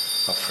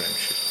of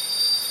friendship.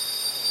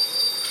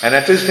 And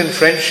at least in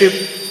friendship,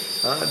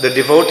 the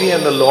devotee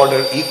and the Lord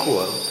are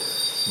equal,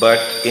 but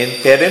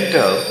in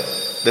parental,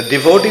 the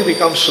devotee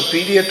becomes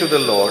superior to the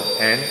Lord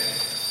and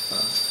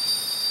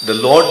the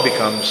Lord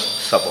becomes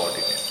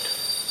subordinate.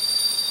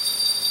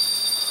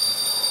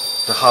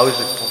 So how is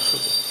it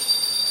possible?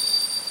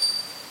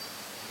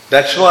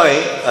 That's why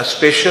a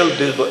special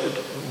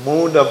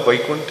mood of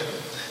Vaikuntha,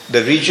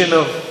 the region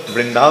of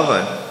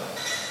Vrindavan,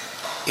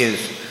 is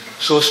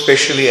so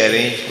specially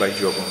arranged by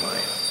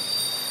Yogamaya.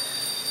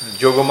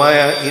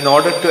 Yogamaya, in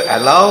order to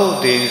allow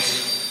these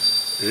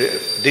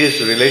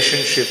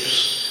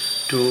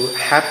relationships to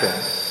happen,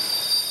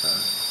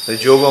 the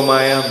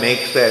Yogamaya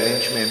makes the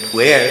arrangement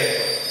where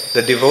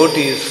the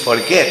devotees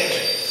forget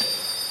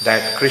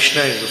that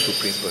Krishna is the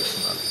Supreme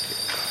Personality.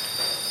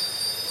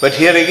 But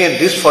here again,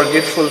 this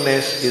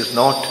forgetfulness is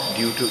not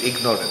due to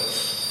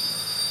ignorance.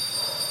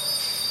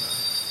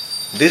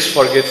 This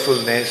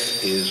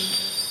forgetfulness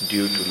is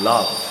due to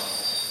love.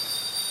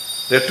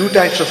 There are two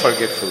types of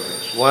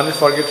forgetfulness. One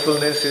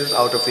forgetfulness is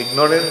out of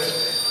ignorance,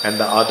 and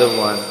the other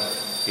one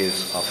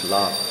is of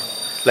love.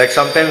 Like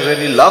sometimes when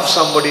we love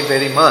somebody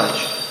very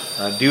much,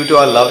 due to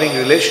our loving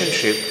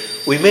relationship,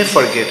 we may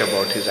forget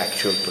about his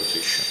actual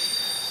position.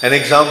 An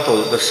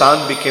example, the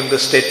son became the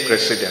state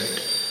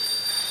president.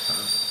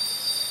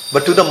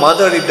 But to the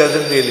mother, it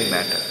doesn't really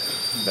matter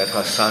that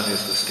her son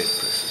is the state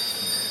president.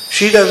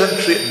 She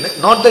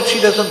doesn't, not that she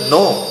doesn't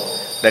know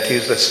that he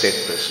is the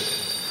state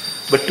president,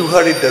 But to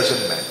her it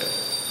doesn't matter.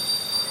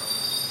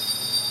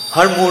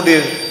 Her mood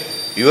is,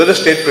 you are the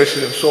state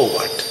president, so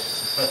what?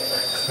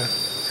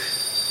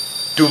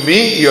 To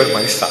me, you are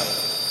my son.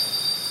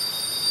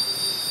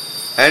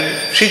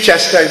 And she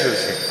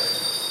chastises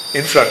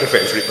him in front of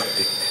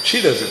everybody.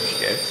 She doesn't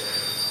care.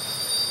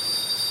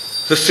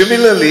 So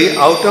similarly,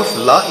 out of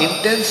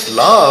intense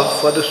love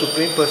for the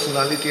Supreme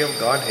Personality of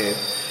Godhead,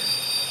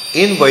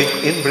 in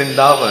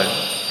Vrindavan,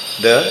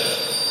 the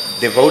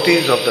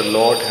devotees of the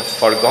Lord have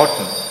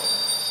forgotten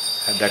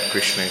that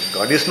Krishna is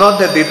God. It's not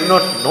that they do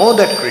not know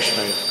that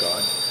Krishna is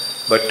God,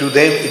 but to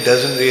them it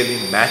doesn't really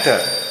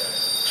matter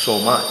so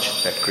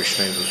much that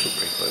Krishna is the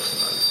Supreme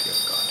Personality of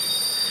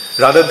Godhead.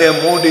 Rather their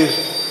mood is,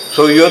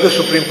 so you are the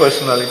Supreme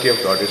Personality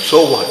of Godhead,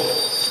 so what?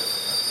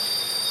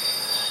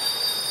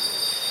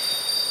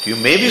 You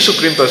may be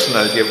Supreme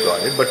Personality of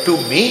Godhead, but to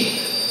me,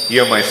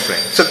 you are my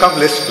friend. So come,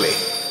 let's play.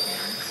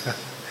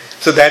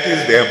 So that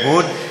is their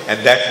mood,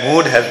 and that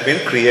mood has been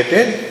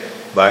created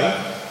by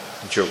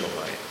Yogamaya.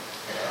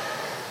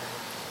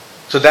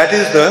 So that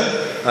is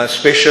the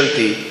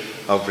specialty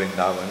of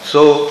Vrindavan.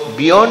 So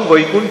beyond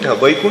Vaikuntha,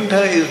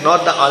 Vaikuntha is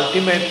not the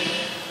ultimate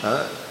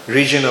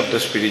region of the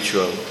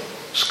spiritual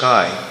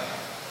sky,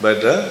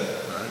 but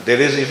there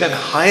is even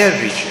higher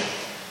region,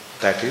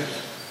 that is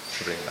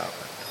Vrindavan.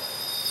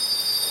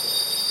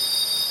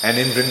 And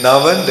in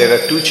Vrindavan there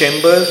are two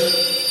chambers,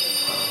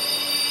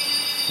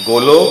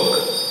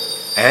 Golok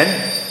and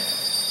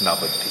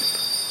Navadvip.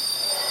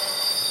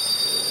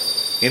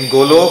 In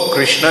Golok,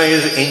 Krishna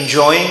is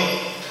enjoying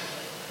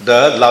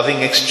the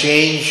loving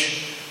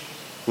exchange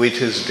with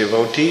his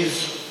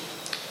devotees,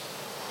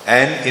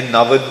 and in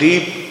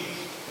Navadvip,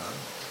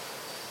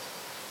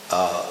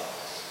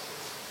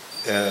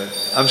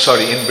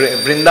 in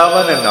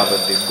Vrindavan and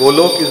Navadvip.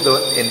 Golok is the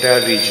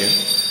entire region.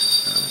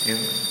 In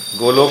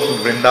Golok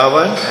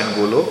Vrindavan and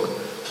Golok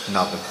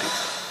Navadvip.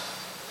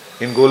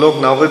 In Golok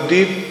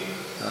Navadvip,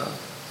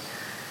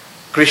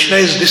 Krishna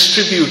is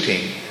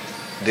distributing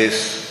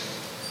this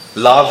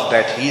love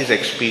that he is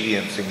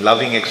experiencing,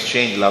 loving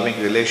exchange, loving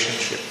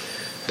relationship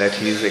that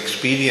he is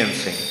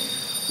experiencing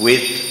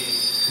with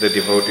the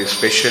devotee,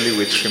 especially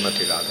with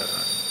Srimati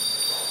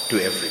Radharani, to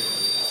everyone.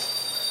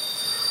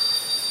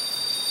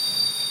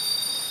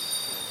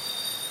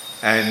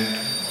 And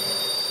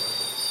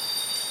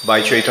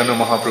by Chaitanya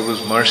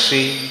Mahaprabhu's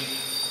mercy,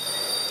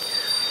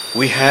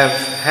 we have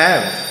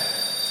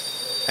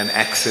an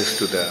access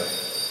to the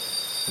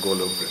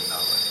Golok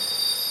Vrindavan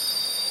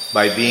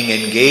by being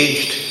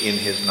engaged in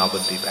his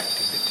Navadvip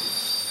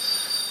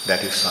activities.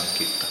 That is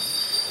Sankirtan.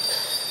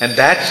 And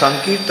that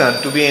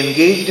Sankirtan, to be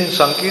engaged in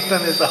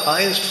Sankirtan, is the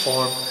highest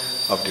form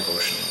of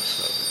devotional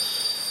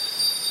service,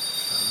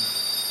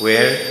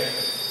 where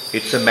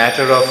it's a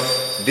matter of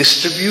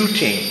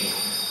distributing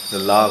the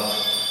love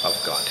of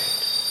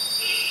Godhead,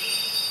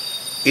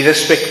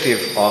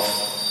 irrespective of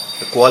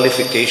the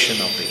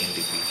qualification of the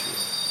individual.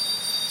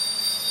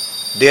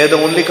 There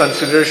the only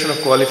consideration of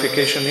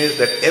qualification is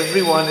that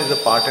everyone is a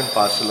part and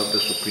parcel of the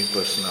Supreme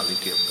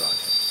Personality of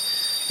Godhead.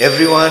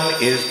 Everyone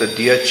is the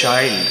dear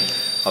child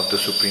of the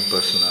Supreme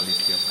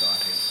Personality of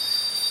Godhead.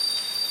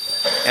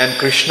 And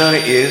Krishna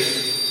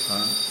is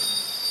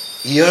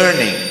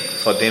yearning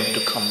for them to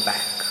come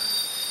back.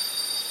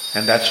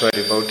 And that's why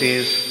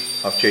devotees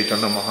of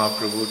Chaitanya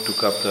Mahaprabhu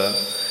took up the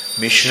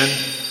mission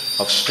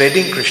of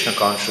spreading Krishna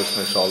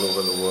consciousness all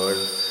over the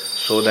world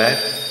so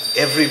that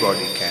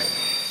everybody can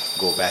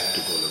go back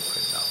to Golok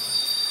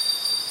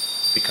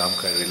Vrindavan, become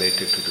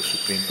related to the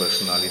Supreme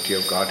Personality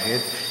of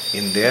Godhead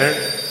in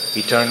their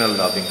eternal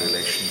loving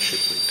relationship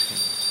with Him.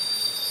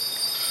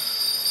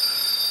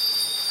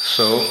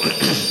 So,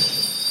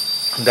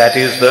 that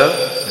is the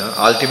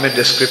ultimate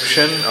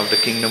description of the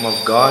kingdom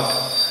of God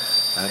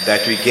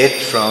that we get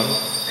from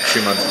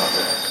Srimad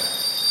Bhagavatam.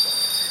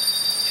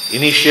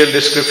 Initial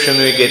description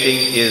we are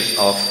getting is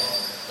of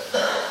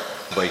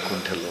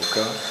Vaikuntha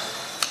Loka,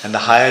 and the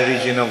higher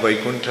region of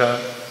Vaikuntha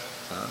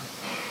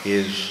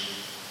is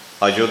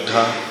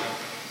Ajodha,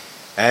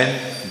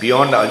 and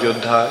beyond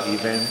Ajodha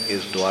even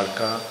is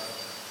Dwarka.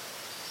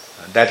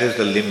 That is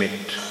the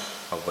limit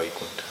of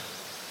Vaikuntha.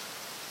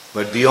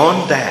 But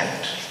beyond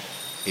that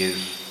is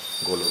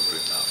Golok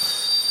Vrindavan.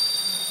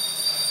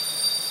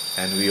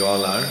 And we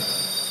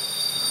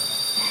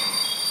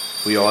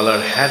all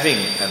are having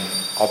an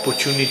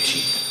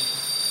opportunity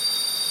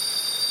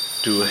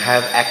to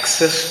have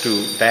access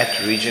to that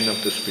region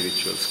of the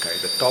spiritual sky,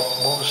 the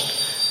topmost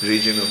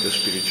region of the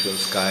spiritual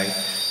sky,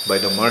 by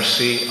the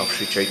mercy of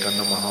Sri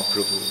Chaitanya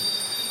Mahaprabhu,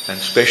 and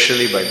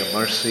especially by the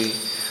mercy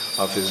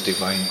of His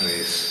Divine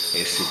Grace,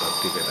 A.C.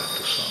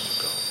 Bhaktivedanta Swami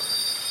Prabhupada.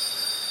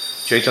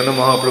 Chaitanya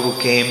Mahaprabhu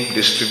came,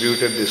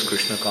 distributed this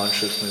Krishna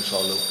consciousness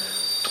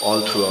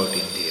all throughout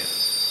India.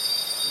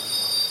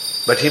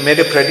 But he made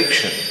a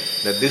prediction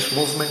that this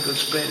movement will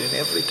spread in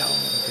every town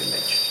and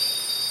village.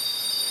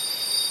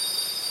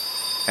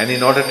 And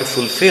in order to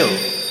fulfill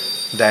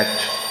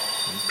that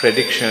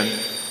prediction,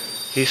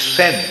 he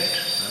sent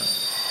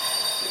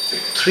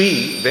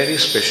three very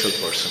special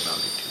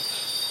personalities.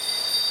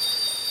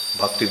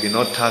 Bhakti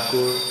Vinod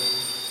Thakur,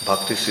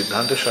 Bhakti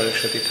Siddhanta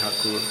Saraswati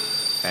Thakur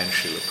and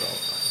Srila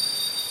Prabhupada.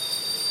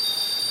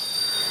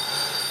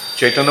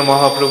 Chaitanya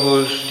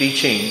Mahaprabhu's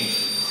teachings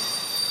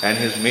and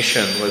his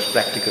mission was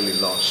practically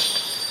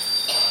lost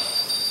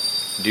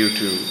due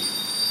to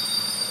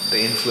the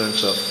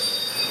influence of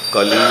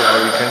Kali,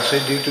 or we can say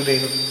due to the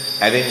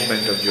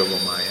arrangement of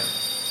Yogamaya.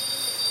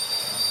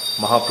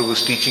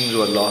 Mahaprabhu's teachings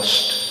were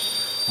lost.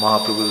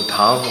 Mahaprabhu's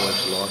dham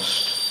was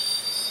lost.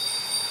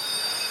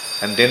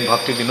 And then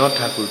Bhakti Vinod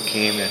Thakur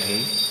came and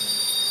he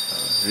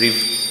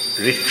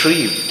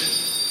retrieved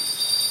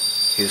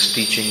his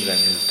teachings and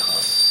his dham.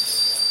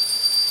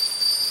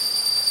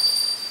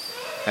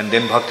 And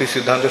then Bhakti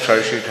Siddhanta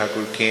Saraswati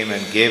Thakur came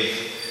and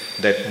gave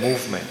that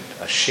movement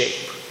a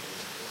shape.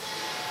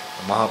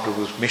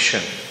 Mahaprabhu's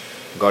mission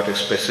got a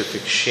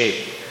specific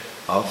shape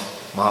of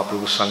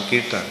Mahaprabhu's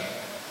Sankirtan,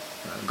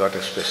 got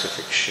a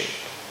specific shape.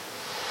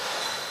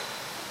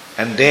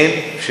 And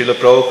then Srila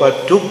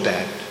Prabhupada took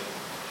that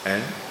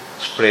and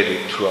spread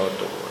it throughout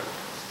the world.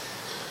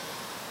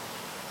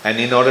 And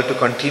in order to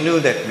continue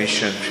that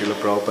mission, Srila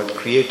Prabhupada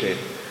created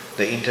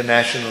the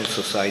International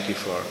Society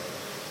for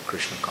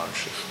Krishna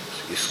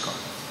Consciousness, ISKCON.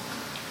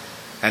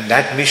 And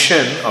that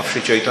mission of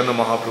Sri Chaitanya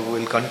Mahaprabhu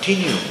will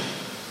continue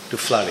to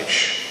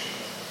flourish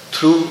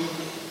through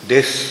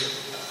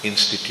this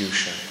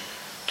institution,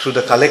 through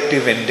the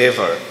collective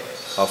endeavor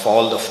of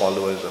all the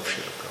followers of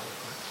Srila Prabhupada.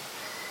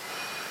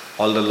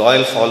 All the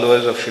loyal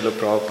followers of Srila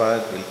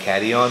Prabhupada will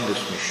carry on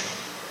this mission.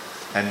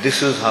 And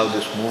this is how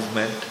this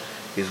movement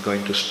is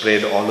going to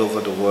spread all over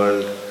the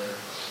world,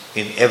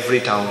 in every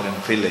town and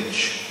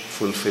village,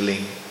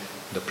 fulfilling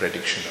the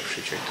prediction of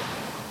Sri Chaitanya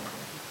Mahaprabhu.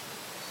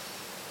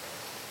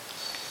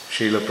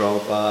 Srila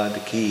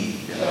Prabhupada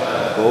ki,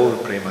 Gaur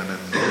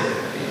Premanande.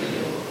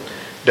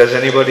 Does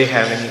anybody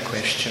have any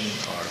question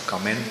or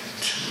comment?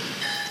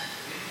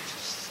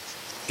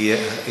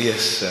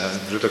 Yes,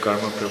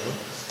 Drutakarma Prabhu.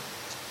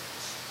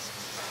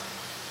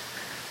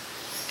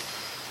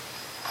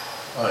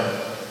 Hi, I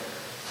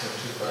have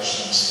two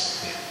questions.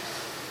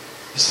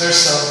 Is there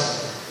some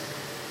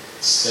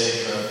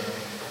statement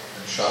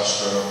in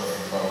Shastra or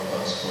in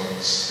Prabhupada's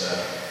books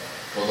that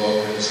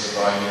Goloka is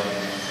divided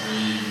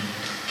into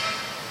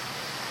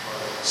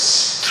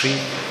three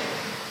parts?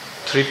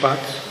 Three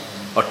parts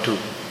or two?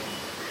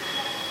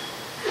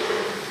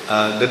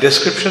 The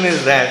description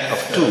is that of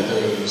two.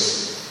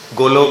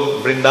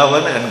 Golok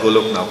Vrindavan and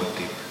Golok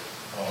Navadvip.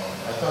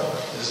 I thought,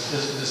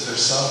 is there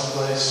some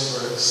place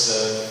where it's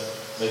said,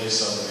 maybe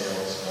somebody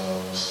else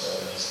knows,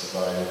 that it's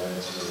divided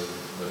into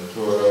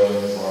Ventura,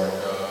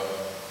 Dwarka,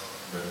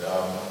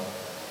 Vrindavan?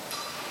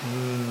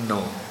 No.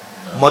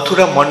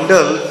 Mathura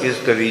Mandal is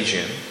the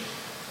region.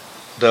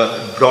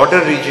 The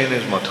broader region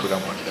is Mathura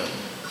Mandal.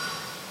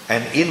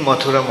 And in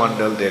Mathura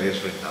Mandal there is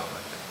Vrindavan.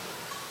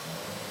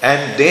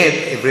 And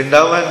then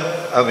Vrindavan,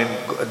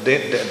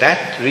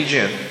 that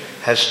region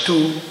has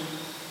two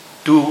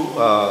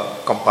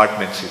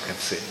compartments, you can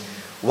say.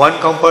 One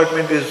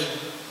compartment is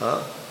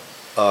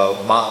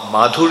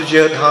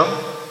Madhurya Dham,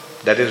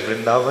 that is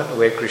Vrindavan,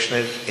 where Krishna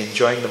is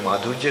enjoying the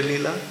Madhurya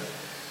Leela.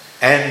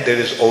 And there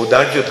is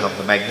Audarya Dham,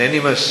 the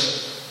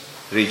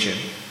magnanimous region,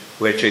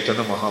 where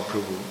Chaitanya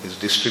Mahaprabhu is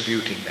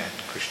distributing that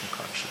Krishna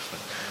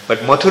consciousness. But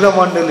Mathura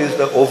Mandal is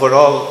the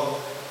overall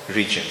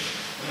region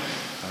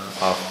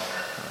of.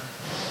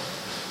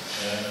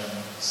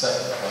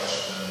 Second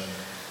question,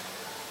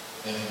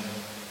 in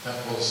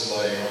temples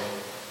like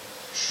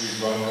Sri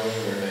Ranga,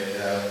 where they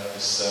have the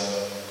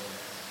 7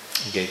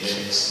 gates,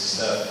 is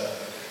that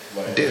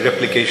like the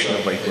replication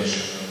of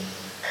Vaikuntha?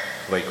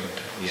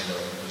 Vaikuntha, yeah.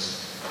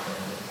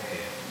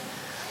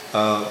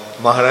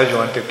 Maharaj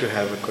wanted to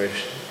have a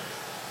question.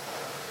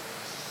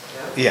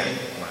 Yeah.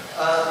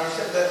 You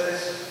said that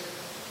this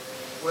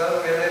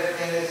world we live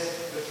in is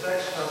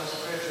reflection of the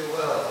spiritual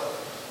world.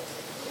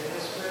 In the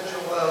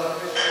spiritual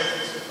world, Krishna is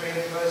the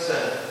Supreme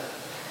Person.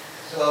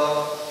 So,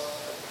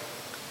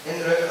 in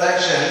the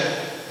reflection,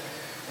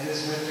 in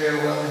this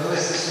material world, who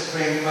is the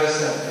Supreme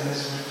Person in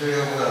this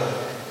material world?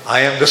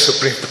 I am the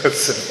Supreme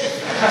Person.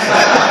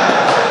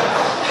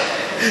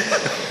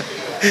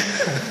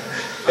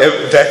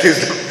 That is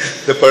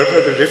the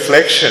perfect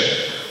reflection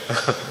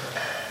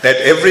that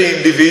every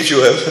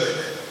individual,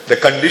 the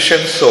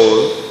conditioned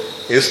soul,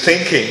 is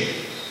thinking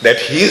that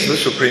he is the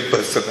Supreme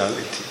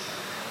Personality.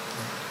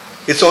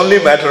 It's only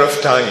a matter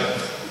of time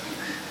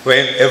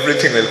when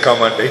everything will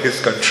come under his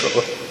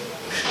control.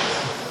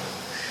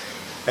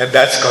 And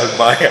that's called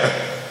Maya.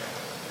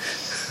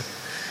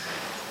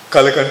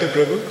 Kalakanta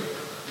Prabhu?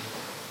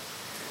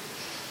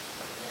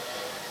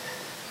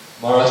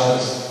 Maharaj,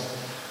 was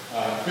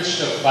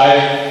Krishna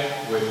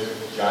fighting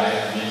with Jai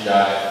and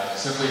Vijay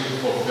simply to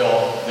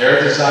fulfill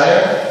their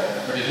desire,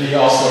 or did he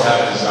also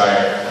have a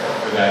desire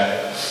for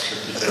that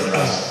particular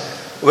rasa?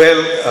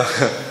 Well,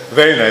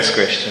 very nice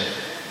question.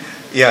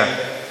 Yeah.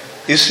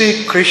 You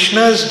see,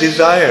 Krishna's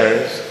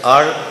desires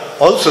are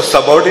also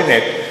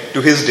subordinate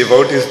to his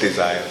devotees'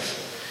 desires.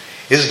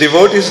 His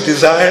devotees'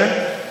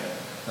 desire,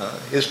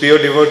 his pure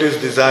devotees'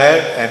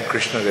 desire, and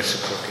Krishna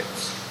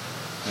reciprocates.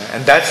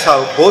 And that's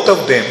how both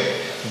of them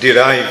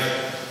derive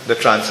the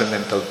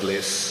transcendental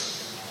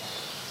bliss.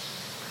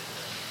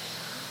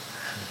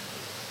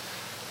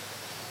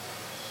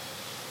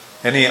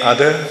 Any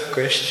other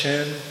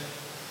question?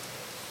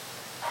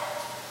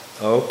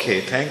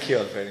 Okay, thank you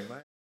all very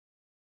much.